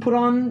Paul put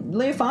on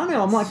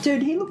Leofano. I'm like,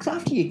 dude, he looks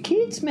after your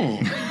kids,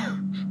 man.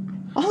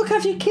 I look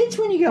after your kids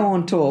when you go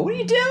on tour. What are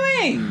you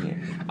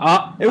doing?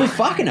 It was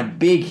fucking a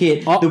big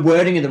hit. Oh. The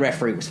wording of the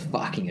referee was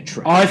fucking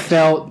atrocious. I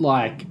felt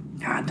like,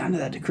 don't do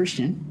that to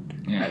Christian.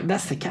 Yeah.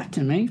 That's the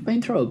captain, man. He's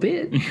been through a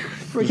bit.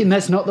 Freaking,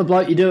 that's not the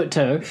bloke you do it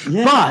to.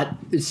 Yeah. But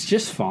it's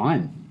just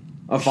fine.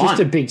 It's fine.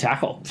 just a big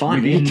tackle.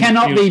 Fine. He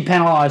cannot be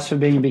penalised for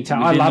being a big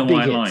tackle. I love big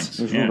hits.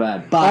 It was Yeah. real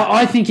bad. But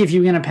I think if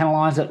you're going to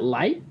penalise it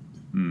late,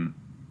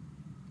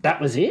 that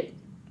was it.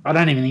 I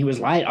don't even think it was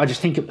late. I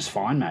just think it was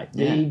fine, mate.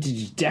 Yeah.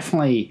 He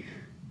definitely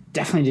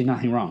did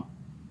nothing wrong.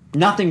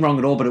 nothing wrong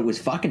at all, but it was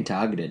fucking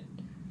targeted.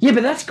 Yeah,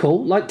 but that's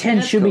cool. Like 10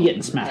 That's should be cool.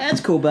 getting smacked.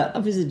 That's cool, but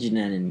I visited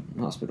Janan in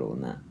hospital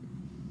and that.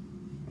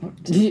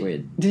 It's just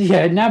weird.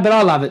 Yeah, no, but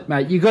I love it,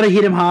 mate. You got to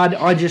hit him hard.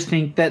 I just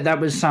think that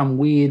was some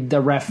weird.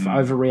 The ref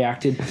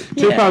overreacted.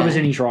 Tupou Yeah. was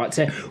in his rights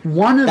there.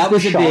 One of That the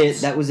was a shots. bit.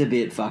 That was a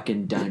bit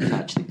fucking don't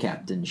touch the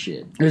captain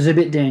shit. It was a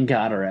bit Dan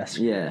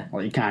Carter-esque. Yeah,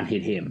 Like you can't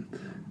hit him.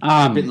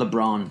 a bit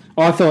LeBron.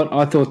 I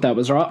thought that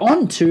was right.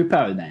 On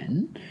Tupou,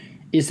 then,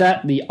 is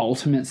that the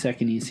ultimate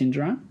second year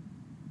syndrome?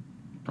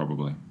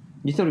 Probably.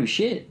 You thought he was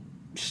shit?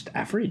 Just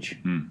average.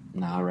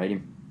 Nah, I rate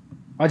him.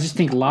 I just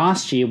think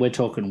last year we're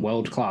talking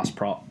world class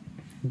prop.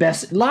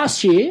 Best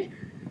last year,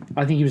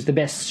 I think he was the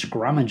best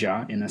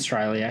scrummager in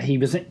Australia. He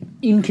was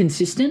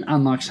inconsistent,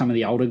 unlike some of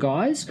the older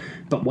guys,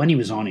 but when he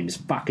was on, he was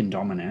fucking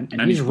dominant, and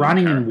And he's he's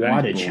running ball in carrying-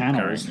 wider and he's ball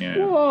channels. carrying,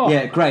 yeah. Whoa.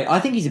 Yeah, great. I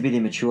think he's a bit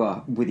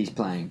immature with his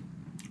playing.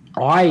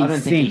 I don't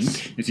think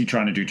think Is he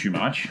trying to do too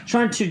much?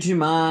 Trying to too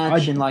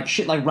much I- and like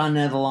shit like running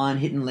over the line,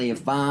 hitting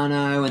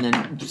Leofano, and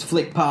then just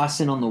flick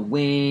passing on the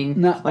wing.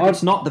 No, like I-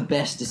 it's not the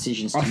best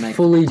decisions to I make.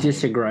 fully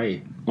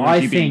disagree. Or I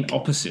is he being think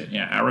opposite,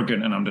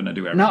 arrogant, and I'm going to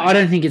do everything. no, I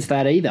don't think it's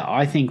that either.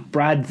 I think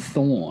Brad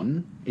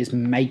Thorne is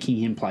making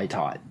him play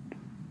tight.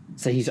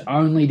 So he's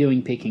only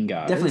doing pick and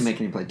go. Definitely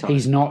making him play tight.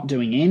 He's not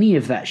doing any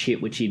of that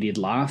shit which he did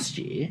last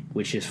year,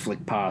 which is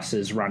flick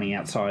passes, running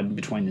outside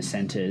between the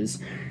centres.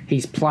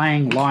 He's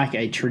playing like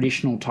a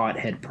traditional tight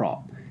head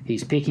prop.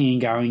 He's picking and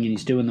going, and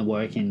he's doing the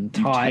work in You've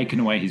tight, taken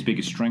away his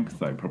biggest strength,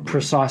 though, probably.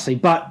 precisely.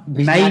 But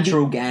his maybe,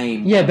 natural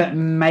game. yeah, but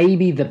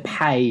maybe the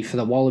pay for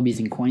the Wallabies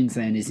in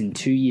Queensland is in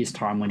 2 years'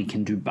 time when he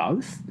can do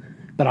both.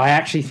 But I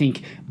actually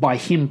think by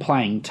him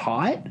playing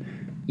tight,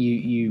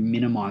 you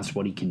minimise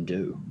what he can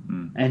do.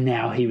 And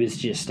now he was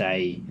just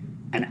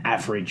an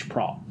average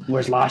prop.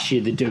 Whereas last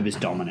year the dude was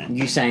dominant.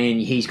 You saying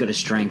he's got a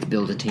strength,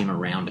 build a team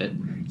around it.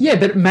 Yeah,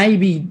 but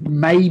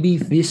maybe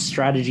this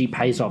strategy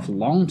pays off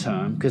long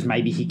term because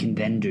maybe he can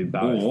then do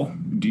both. Or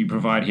do you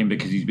provide him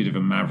because he's a bit of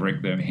a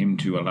maverick than him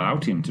to allow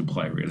him to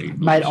play, really?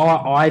 Mate,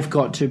 I've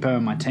got Tupou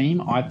on my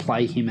team. I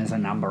play him as a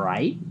number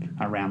 8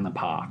 around the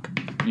park.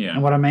 Yeah.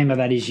 And what I mean by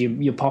that is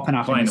you're popping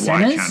up Playing in the the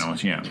wide centres.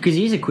 channels, yeah. Because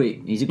he's a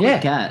quick Yeah,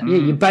 cat. yeah,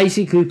 you're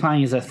basically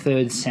playing as a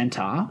third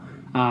centre.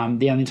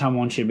 The only time I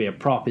want you to be a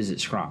prop is at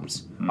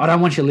scrums. I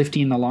don't want you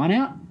lifting in the line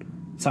out.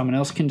 Someone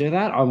else can do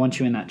that. I want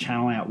you in that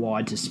channel out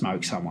wide to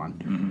smoke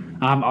someone.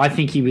 I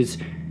think he was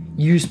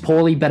used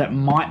poorly, but it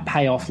might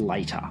pay off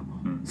later.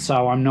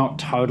 So I'm not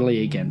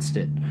totally against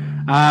it.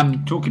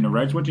 Talking to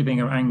Reds, what do you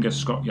think of Angus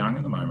Scott Young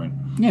at the moment?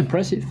 Yeah,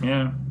 impressive.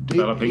 Yeah,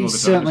 developing all the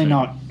He's time, certainly isn't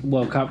he? not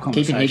World Cup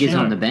conversation. Higgins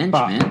on the bench,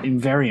 but man.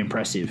 Very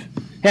impressive.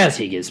 How's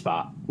Higgins,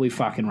 but we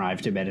fucking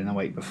raved about him the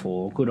week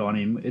before. Good on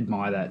him.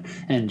 Admire that.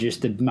 And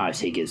just the most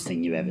Higgins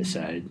thing you've ever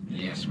seen.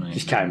 Yes, mate.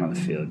 Just came on the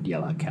field,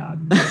 yellow card.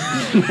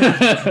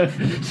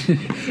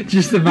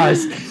 Just the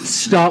most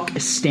stock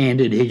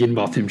standard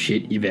Higginbotham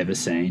shit you've ever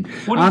seen.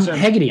 What is that?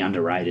 Hegarty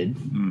underrated.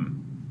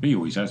 He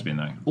always has been,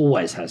 though.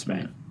 Always has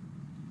been.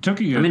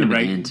 Talking I'm in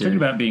about, a band too. talking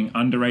about being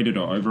underrated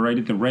or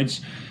overrated, the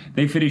Reds,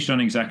 they finished on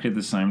exactly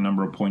the same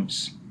number of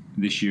points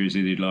this year as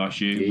they did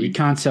last year. You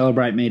can't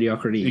celebrate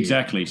mediocrity here.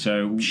 Exactly.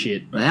 So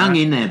Shit. They hung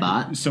in there,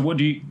 Bart. So what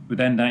do you? But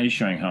then that is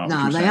showing half.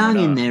 Nah, they hung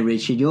in there,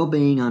 Richard. You're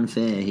being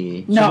unfair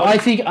here. No, I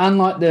think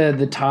unlike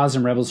the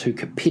Tarzan Rebels who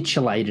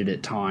capitulated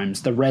at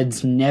times, the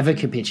Reds never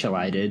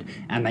capitulated,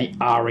 and they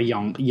are a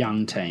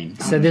young team.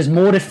 So there's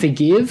more to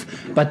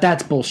forgive, but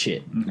that's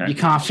bullshit. Okay. You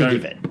can't So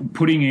forgive it.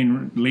 Putting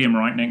in Liam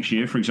Wright next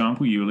year, for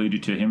example, you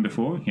alluded to him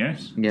before.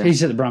 Yes. Yeah.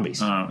 He's at the Brumbies.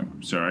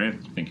 Sorry,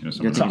 I'm thinking of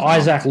someone. So Tom-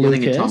 Isaac you're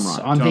thinking Lucas. Tom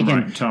Wright. I'm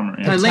thinking Tom Wright.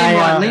 No,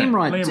 Yeah. Liam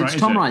Wright. Liam Wright, It's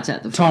is Tom it? Wright's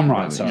at the Tom front,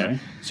 Wright, by the sorry. way. Yeah.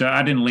 So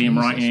adding Liam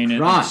Wright in at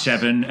Christ.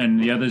 7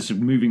 and the others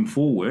moving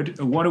forward,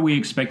 what are we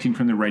expecting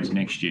from the Reds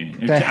next year?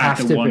 They add have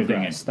the to one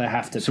progress. They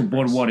have to So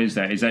progress. what is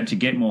that? Is that to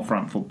get more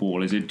front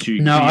football? Is it to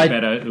No, be I- a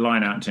better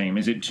line-out team?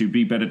 Is it to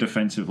be better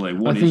defensively? I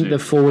What is think it? the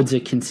forwards are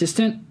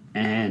consistent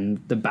and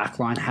the back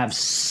line have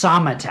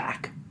some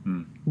attack.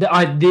 They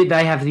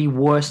have the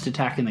worst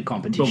attack in the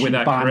competition. But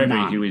without bar Karevi,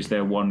 none. who is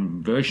their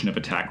one version of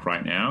attack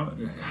right now,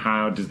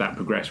 how does that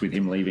progress with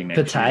him leaving next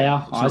year?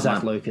 Patea, It's not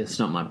Isaac my- Lucas. It's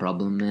not my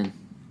problem, man.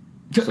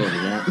 Sort it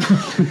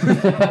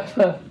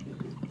out.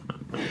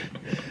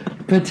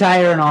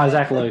 Patea and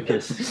Isaac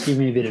Lucas give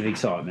me a bit of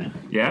excitement.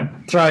 Yeah?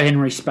 Throw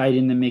Henry Spade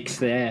in the mix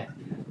there.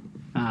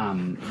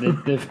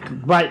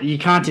 But you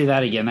can't do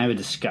that again. They were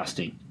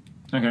disgusting.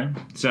 Okay,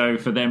 so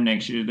for them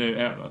next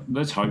year,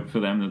 let's hope for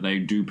them that they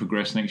do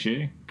progress next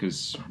year,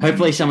 because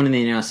Hopefully someone in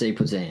the NRC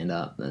puts their hand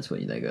up. That's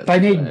what they got. They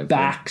need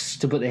backs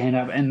to put their hand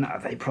up, and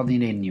they probably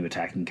need a new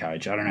attacking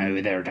coach. I don't know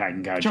who their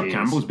attacking coach Jock is.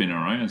 Campbell's been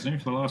alright, hasn't he,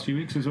 for the last few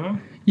weeks as well?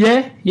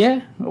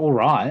 Yeah, all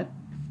right.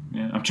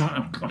 Yeah, I'm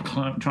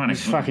trying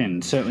He's to.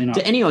 fucking certainly not.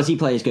 Do any Aussie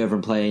players go over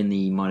and play in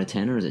the Mitre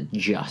 10, or is it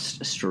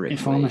just strictly?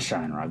 If I'm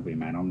Australian rugby,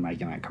 mate, I'm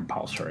making that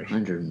compulsory.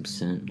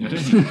 100%. I don't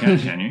think you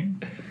can you?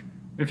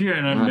 If you're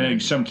in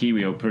some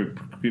Kiwi, or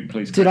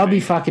please. Dude, I'd be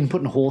fucking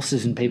putting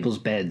horses in people's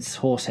beds,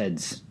 horse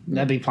heads.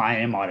 They'd be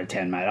playing in Mitre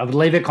 10, mate. I would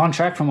leave a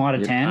contract for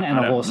Mitre 10 and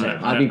a horse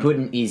head. I'd be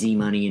putting easy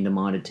money into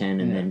Mitre 10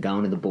 and then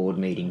going to the board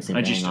meetings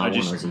and saying, I want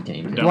Aussie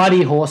teams.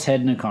 Bloody horse head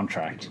and a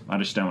contract. I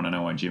just don't want to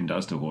know what Jim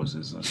does to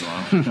horses. That's all.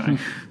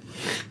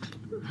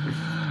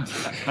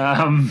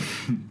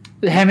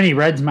 How many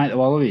Reds make the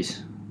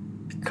Wallabies?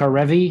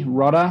 Karevi,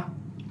 Rodder,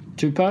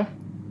 Tupou?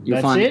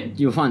 That's it?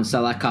 You'll find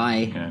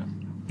Salakai. Yeah.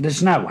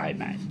 There's no way,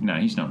 mate. No,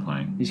 he's not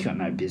playing. He's got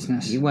no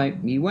business. You wait.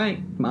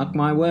 Mark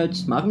my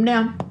words. Mark them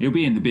down. He'll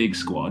be in the big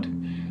squad.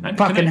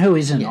 Fucking who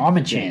isn't? Yeah. I'm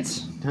a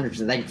chance.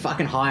 100%. They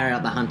fucking hire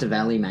out the Hunter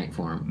Valley, mate,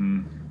 for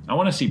him. I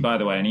want to see, by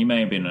the way, and he may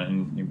have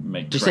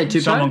been. Just say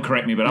Tupou? Someone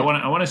correct me, but I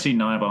want to see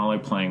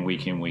Naibalo playing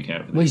week in, week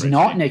out. For the Well, he's French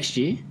not team. next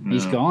year.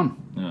 He's gone.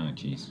 Oh,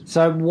 jeez.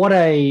 So what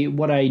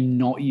a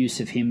not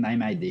use of him they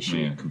made this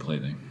year. Yeah,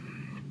 completely.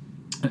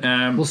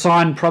 We'll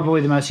sign probably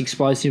the most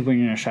explosive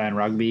winger in Australian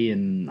rugby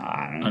and play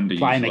him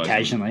Underutilised.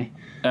 occasionally.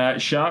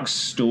 Sharks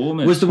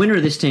Stormers. Was the winner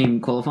of this team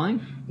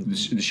qualifying?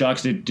 The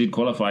Sharks did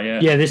qualify,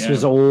 yeah. Yeah, this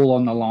was all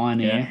on the line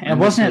here. Yeah.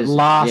 And wasn't it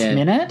last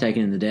minute?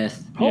 Taken in the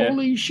death.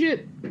 Holy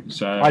shit.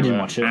 So I didn't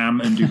watch it.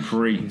 Am and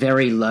Dupree.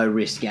 Very low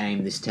risk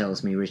game. This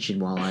tells me, Richard,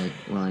 while I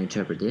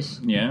interpret this.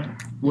 Yeah.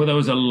 Well, there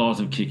was a lot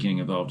of kicking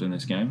involved in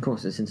this game. Of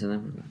course, it's into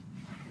them.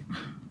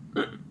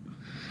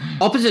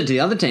 Opposite to the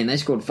other team, they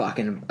scored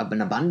fucking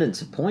an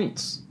abundance of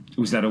points.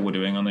 Was that all we're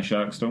doing on the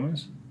Sharks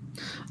Stormers?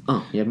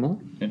 Oh, you had more?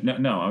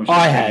 No, I was.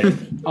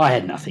 Just I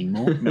had nothing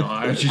more. No,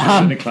 I was just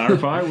trying to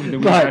clarify.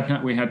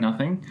 We had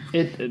nothing.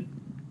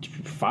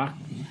 Fuck.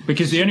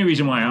 Because the only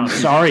reason why I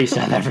asked. Sorry,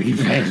 South African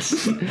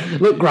fans.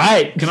 Look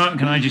great. Can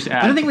I just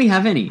add? I don't think we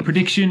have any.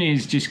 Prediction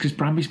is just because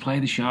Brumbies play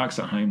the Sharks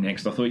at home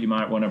next. I thought you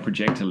might want to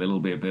project a little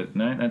bit, but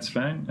no, that's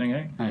fine.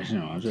 Okay.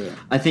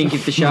 I think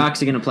if the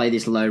Sharks are going to play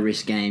this low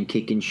risk game,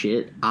 kicking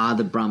shit, are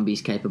the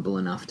Brumbies capable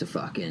enough to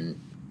fucking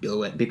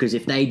do it? Because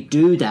if they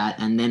do that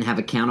and then have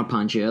a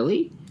counterpunch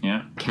early,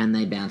 Yeah. can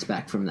they bounce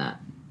back from that?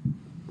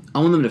 I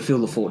want them to fill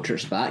the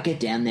fortress, Bart. Get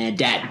down there,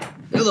 Dad.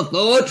 Fill the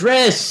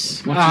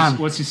fortress.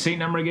 What's his seat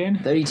number again?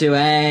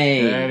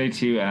 32A.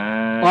 32.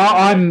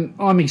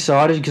 I'm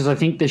excited because I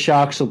think the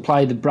Sharks will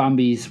play the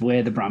Brumbies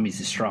where the Brumbies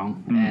are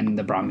strong, and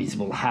the Brumbies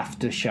will have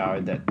to show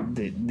that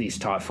this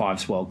type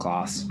 5's world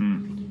class.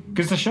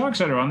 Because the Sharks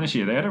that are on this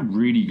year, they had a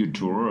really good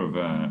tour of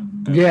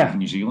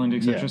New Zealand,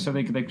 etc. Yeah. So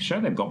they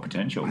show they've got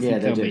potential. Yeah,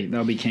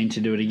 They'll be keen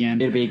to do it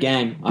again. It'll be a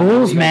game.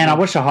 Bulls, man, I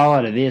watched a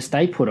highlight of this.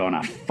 They put on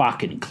a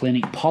fucking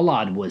clinic.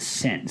 Pollard was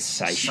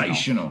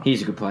sensational.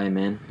 He's a good player,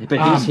 man.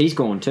 But he's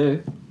gone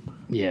too.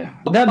 Yeah.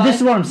 This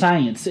is what I'm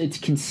saying. It's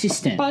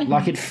consistent.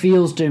 Like, it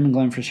feels doom and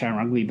gloom for Australian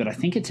rugby, but I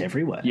think it's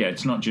everywhere. Yeah,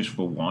 it's not just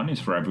for one,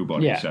 it's for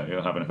everybody. Yeah. So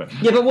it'll have an effect.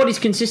 Yeah, but what is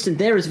consistent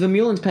there is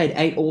Vermeulen's played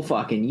 8 all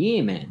fucking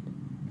year, man.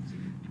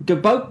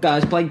 Both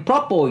guys played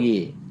prop all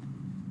year.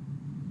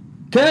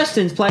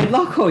 Kirsten's played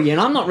lock all year,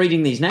 and I'm not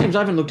reading these names. I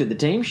haven't looked at the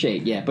team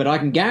sheet yet, but I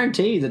can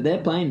guarantee you that they're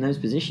playing those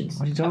positions.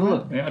 What are you Have talking a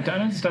about? look. Yeah, I don't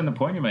understand the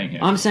point you're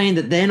making. I'm saying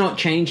that they're not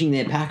changing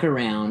their pack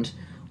around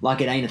like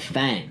it ain't a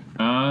thing.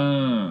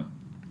 Ah.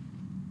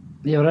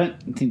 Yeah, I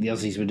don't think the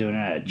Aussies were doing it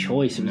out of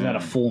choice. It was out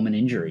of form and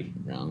injury.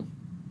 Wrong.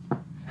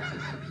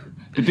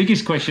 The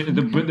biggest question,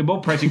 the more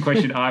pressing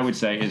question, I would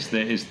say, is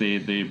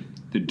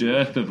the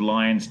dearth of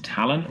Lions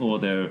talent, or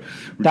the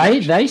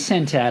They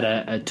sent out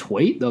a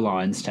tweet, the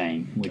Lions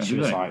team, which did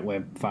was they? like,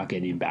 we're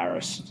fucking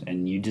embarrassed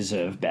and you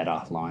deserve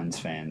better, Lions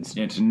fans.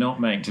 yeah,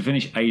 to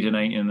finish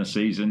 8-8 in the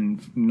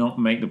season, not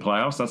make the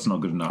playoffs. That's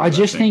not good enough. I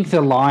just think the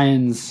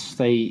Lions,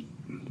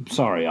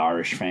 sorry,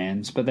 Irish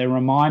fans, but they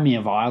remind me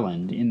of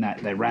Ireland in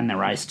that they ran the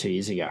race 2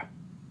 years ago.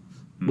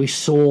 We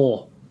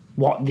saw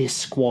what this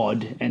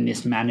squad and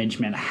this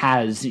management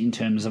has in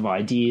terms of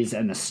ideas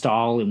and the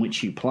style in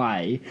which you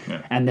play,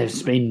 and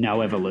there's been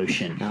no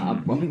evolution.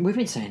 I've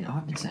been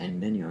saying,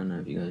 Benny, I don't know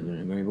if you guys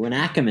remember, when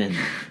Ackerman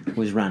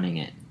was running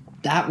it,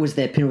 that was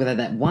their pinnacle.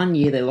 That 1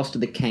 year they lost to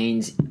the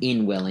Canes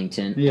in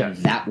Wellington, and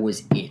that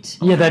was it.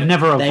 Yeah, they've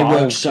never evolved. They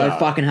worked so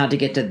fucking hard to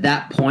get to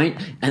that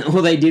point, and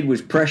all they did was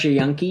pressure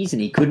Yankees,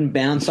 and he couldn't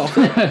bounce off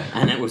it,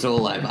 and it was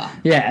all over.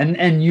 Yeah,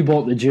 and you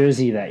bought the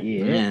jersey that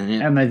year,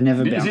 and they've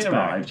never bounced Is it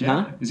back. arrived yet?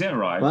 Huh? Is it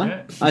arrived What?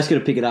 yet? I just got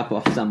to pick it up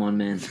off someone,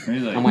 man.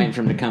 Really? I'm waiting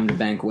for him to come to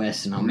Bank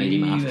West, and I'll meet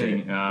him after.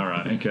 Really? All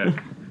right, okay.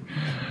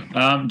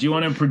 Do you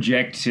want to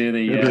project to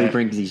the Really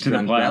brings his to the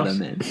drunk brother,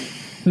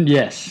 playoffs? man.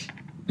 Yes.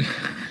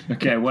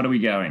 Okay, what are we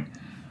going?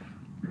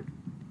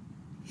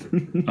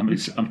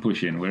 I'm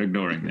pushing. We're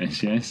ignoring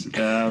this. Yes.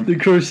 The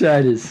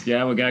Crusaders.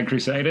 Yeah, we're going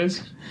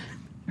Crusaders.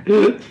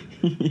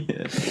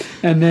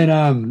 And then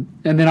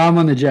I'm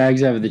on the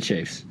Jags over the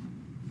Chiefs.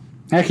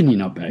 How can you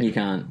not be? You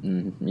can't.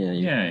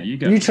 Yeah, you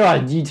go. You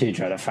two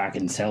try to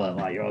fucking sell it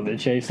like you're on the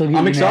Chiefs. Look at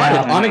I'm you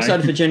excited. now. I'm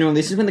excited for General.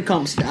 This is when the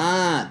comp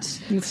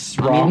starts. It's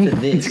I'm wrong. into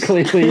this. It's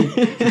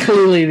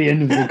clearly the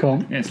end of the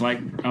comp. Yeah, it's like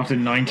after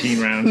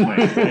 19 rounds,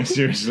 mate. Like,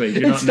 seriously, do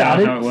you not know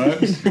started. how it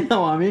works?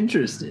 No, I'm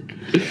interested.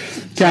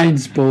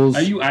 Canes, Bulls.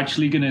 Are you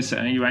actually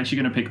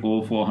gonna pick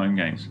all 4 home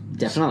games?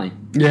 Definitely.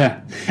 Yeah.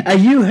 Are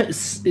you?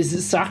 Is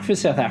it sucked for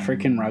South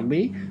African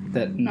rugby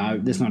that no,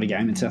 there's not a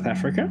game in South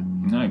Africa?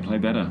 No, play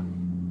better.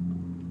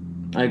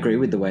 I agree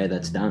with the way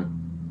that's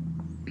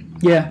done.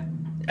 Yeah.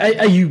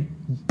 Are you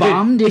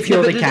bummed if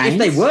you're the Canes? If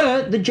they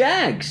were the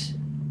Jags,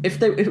 if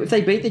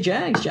they beat the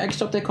Jags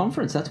stop their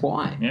conference. That's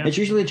why. Yeah. It's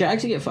usually the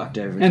Jags that get fucked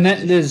over. And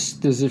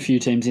there's a few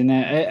teams in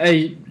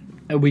there.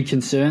 Are we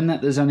concerned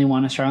that there's only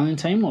one Australian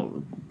team? Or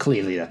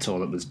clearly that's all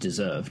that was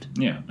deserved.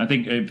 Yeah, I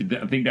think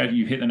that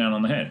you've hit the nail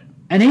on the head.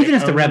 And even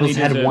if the Only Rebels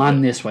had deserved won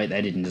it. this week,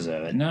 they didn't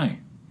deserve it. No.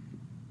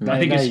 They- I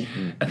think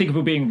they- if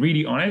we're being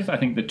really honest, I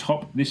think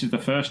this is the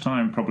first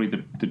time probably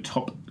the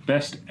top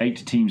best 8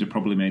 teams have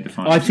probably made the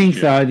final. I think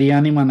this year. though the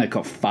only one that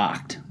got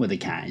fucked were the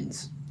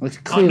Canes. Like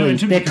Oh, no, clearly, in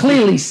terms they're of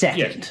clearly position-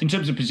 second. Yes, in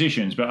terms of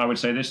positions, but I would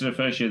say this is the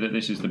first year that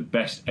this is the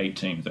best 8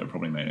 teams that have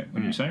probably made it.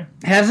 Would you say?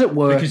 How does it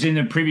work? Because in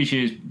the previous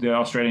years, the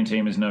Australian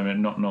team has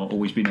not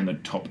always been in the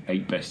top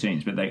 8 best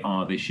teams, but they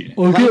are this year.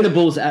 Well, Playing good- the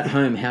Bulls at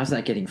home, how's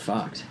that getting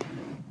fucked?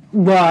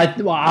 well,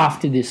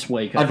 after this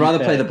week, I'd rather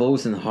play the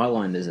Bulls than the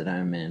Highlanders at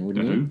home, man. The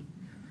Wouldn't who? you?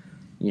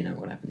 You know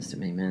what happens to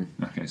me, man.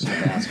 Okay, so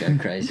Bowels go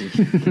crazy.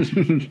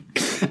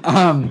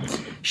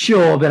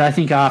 Sure, but I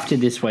think after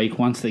this week,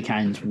 once the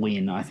Canes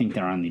win, I think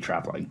they're only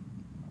travelling.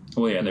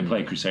 well, yeah, they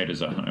play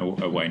Crusaders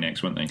away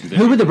next, won't they? 'Cause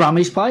Who would the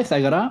Brumbies play if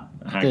they got up?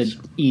 Hags.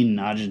 In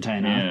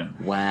Argentina.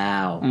 Yeah,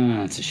 Wow.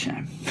 Oh, it's a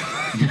shame.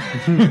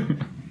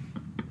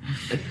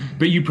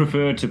 but you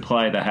prefer to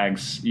play the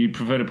Hags. You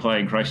prefer to play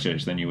in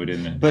Christchurch than you would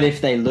in the. But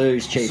if they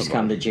lose, Chiefs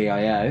come to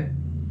GIO.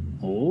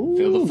 Ooh,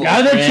 Feel the go force,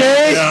 the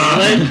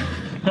man. Chiefs!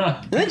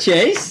 The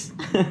Chiefs.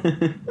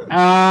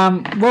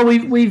 Well,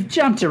 we've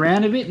jumped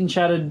around a bit and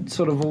chatted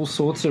sort of all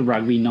sorts of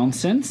rugby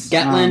nonsense.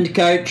 Gatland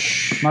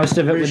coach. most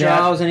of it Richard without-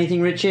 Charles.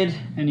 Anything, Richard?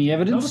 Any Not a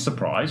evidence?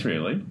 surprise,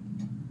 really.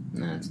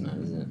 No, it's not,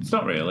 is it? It's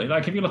not really.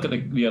 Like, if you look at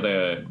the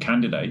other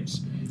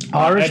candidates...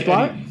 Irish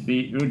bloke?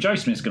 Joe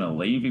Smith's going to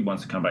leave. He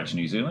wants to come back to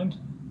New Zealand.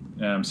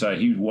 So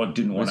he didn't want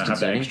to have Western the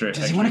Sydney. extra...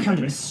 Does he want to come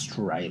to extra-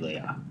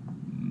 Australia?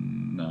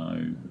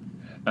 No.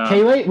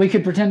 Kiwi? We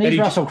could pretend he's Eddie-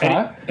 Russell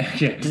Crowe.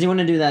 yeah. Does he want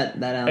to do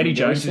that Alan Eddie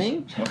Joyce Jones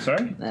thing? What,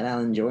 sorry? That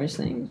Alan Joyce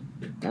thing?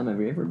 Come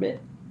over here for a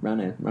bit. Run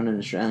an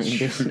Australian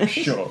business.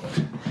 Sure.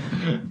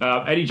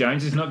 Eddie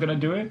Jones is not going to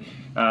do it.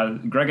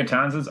 Gregor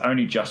Townsend's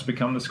only just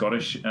become the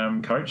Scottish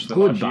coach.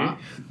 Good, last year.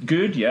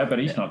 Good, yeah, but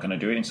he's not going to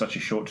do it in such a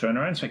short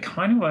turnaround. So it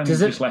kind of only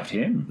Does it- just left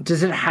him.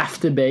 Does it have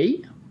to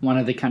be one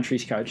of the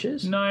country's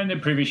coaches? No, in the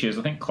previous years,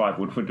 I think Clive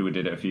Woodford did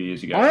it a few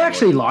years ago. I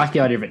actually like the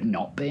idea of it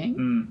not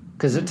being,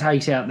 because it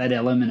takes out that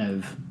element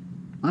of,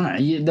 I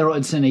don't know,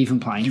 it's an even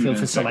playing You field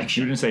for didn't say-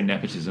 selection. You didn't say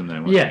nepotism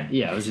then, was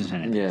Yeah, I was just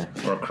saying it. Yeah.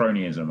 it? Or a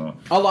cronyism. Or...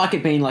 I like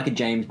it being like a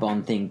James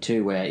Bond thing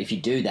too, where if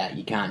you do that,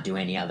 you can't do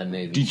any other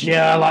movie. Did you,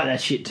 Yeah, I like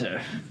that shit too.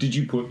 did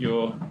you put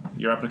your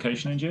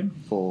application in, Jim?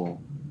 For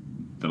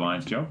The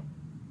Lions job?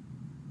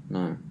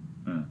 no.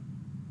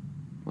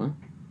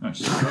 Oh,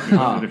 just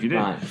if you did.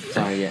 Right.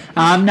 Sorry,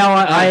 yeah. No,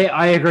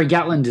 I agree.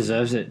 Gatlin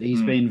deserves it.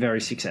 He's been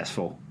very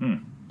successful.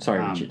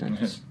 Sorry, Richard. Don't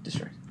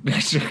distract.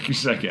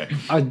 It's okay.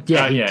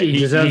 He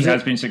deserves he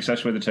has it. been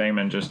successful with the team,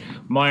 and just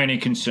my only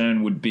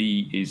concern would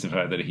be is the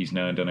fact that he's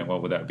now done it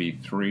well. Would that be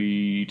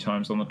 3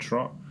 times on the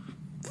trot?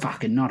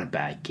 Fucking not a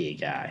bad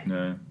gig, eh?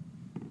 No.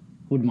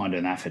 Wouldn't mind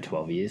doing that for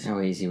 12 years. How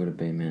easy would it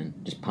be, man?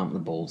 Just pump the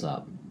balls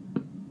up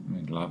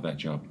I'd love that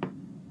job.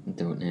 and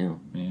do it now.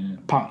 Yeah.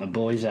 Pump the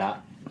boys out.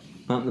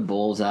 Pump the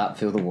balls up,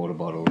 fill the water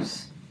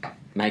bottles.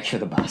 Make sure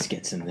the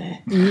basket's in there.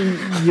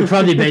 You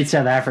probably beat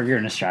South Africa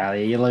and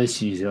Australia. You lose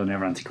to New Zealand,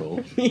 everyone's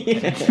cool.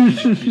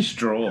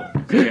 Straw.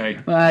 Okay.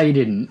 Well, you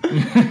didn't.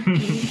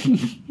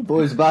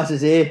 Boys, the bus is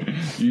here.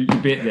 You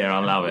bit there. I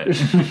love it.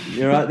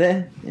 You right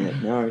there? Yeah,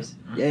 no worries.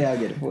 Yeah, I'll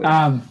get it for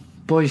you.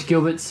 Boys,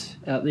 Gilbert's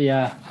out the...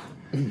 out.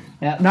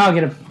 No, I'll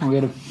get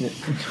him.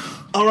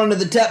 I'll run to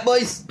the tap,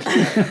 boys.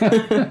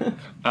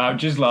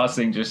 Just last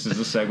thing, just as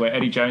a segue,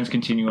 Eddie Jones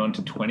continue on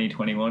to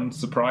 2021.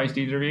 Surprised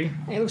either of you?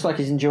 He looks like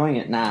he's enjoying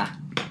it. Nah.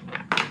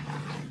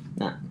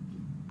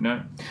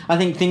 No. I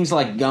think things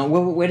like going.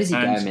 Where does he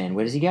go, And- man?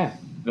 Where does he go?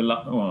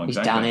 Well, He's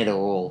exactly. done it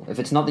all. If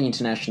it's not the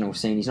international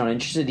scene, he's not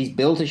interested. He's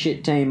built a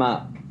shit team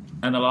up.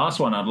 And the last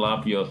one, I'd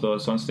love your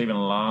thoughts on Stephen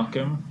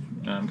Larkham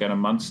going to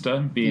Munster,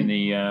 being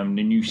the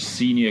new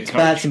senior coach.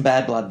 Bad, some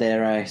bad blood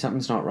there, eh?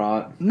 Something's not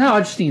right. No,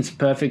 I just think it's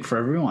perfect for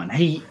everyone.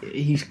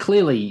 He's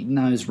clearly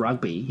knows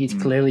rugby. He's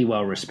clearly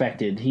well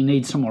respected. He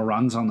needs some more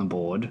runs on the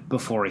board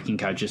before he can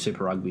coach a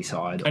Super Rugby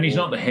side. And he's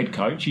not the head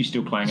coach. He's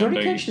still playing He's on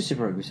already the... coached the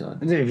Super Rugby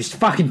side. It was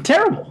fucking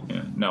terrible.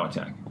 Yeah, no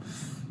attack.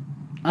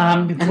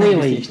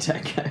 Clearly, Utah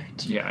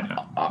coach. Yeah, I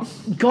know.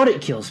 God,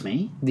 it kills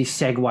me, this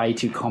segue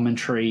to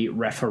commentary,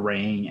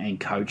 refereeing, and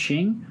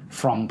coaching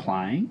from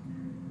playing.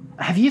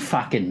 Have you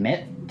fucking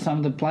met some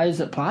of the players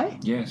that play?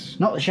 Yes.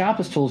 Not the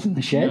sharpest tools in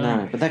the shed.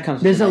 No, but that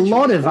comes. There's from a the nature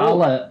lot of of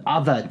sport.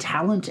 other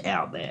talent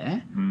out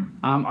there.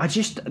 I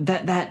just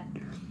that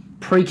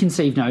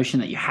preconceived notion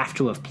that you have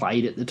to have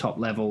played at the top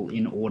level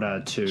in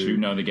order To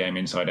know the game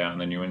inside out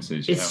and the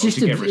nuances. it's or just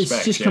to get respect,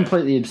 it's just yeah.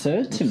 completely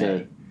absurd to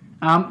me.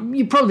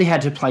 You probably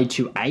had to play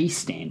to a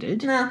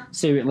standard, Nah.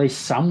 so you're at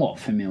least somewhat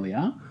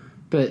familiar,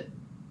 but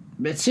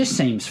it just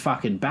seems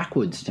fucking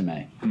backwards to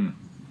me.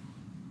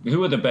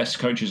 Who are the best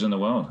coaches in the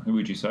world? Who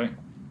would you say?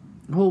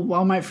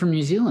 Well, mate from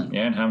New Zealand.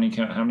 Yeah, and how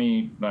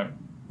many like?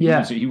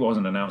 Yeah. He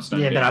wasn't announced.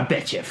 Yeah, but I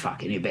bet you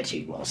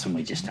he was, and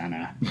we just don't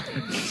know.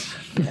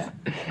 Yeah,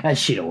 that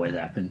shit always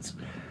happens.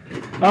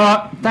 All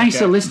right, thanks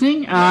Okay. for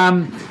listening.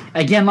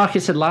 Again, like I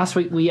said last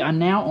week, we are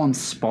now on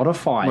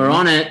Spotify. We're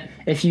on it.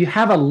 If you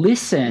have a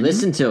listen,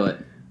 Listen to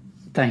it.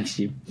 Thanks,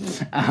 Jim.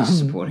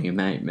 Supporting a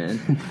mate, man.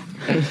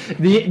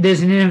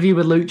 There's an interview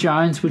with Luke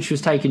Jones, which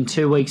was taken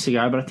 2 weeks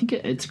ago, but I think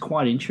it's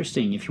quite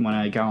interesting if you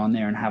want to go on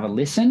there and have a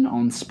listen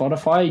on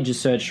Spotify. You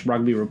just search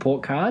Rugby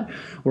Report Card.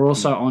 We're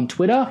also on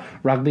Twitter,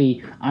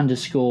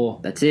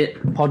 rugby_podcast. That's it.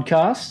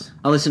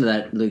 I'll listen to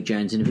that Luke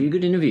Jones interview.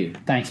 Good interview.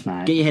 Thanks,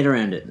 mate. Get your head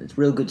around it. It's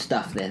real good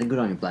stuff there. Good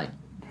on your plate.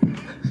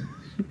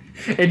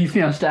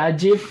 Anything else to add,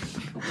 Jim?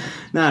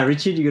 No,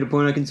 Richard, you got a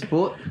point I can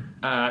support?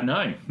 No.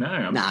 I'm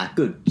Nah,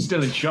 good.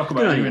 still in shock Good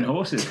about on you and you.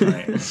 horses,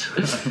 mate.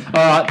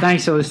 All right,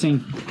 thanks for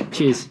listening.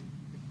 Cheers.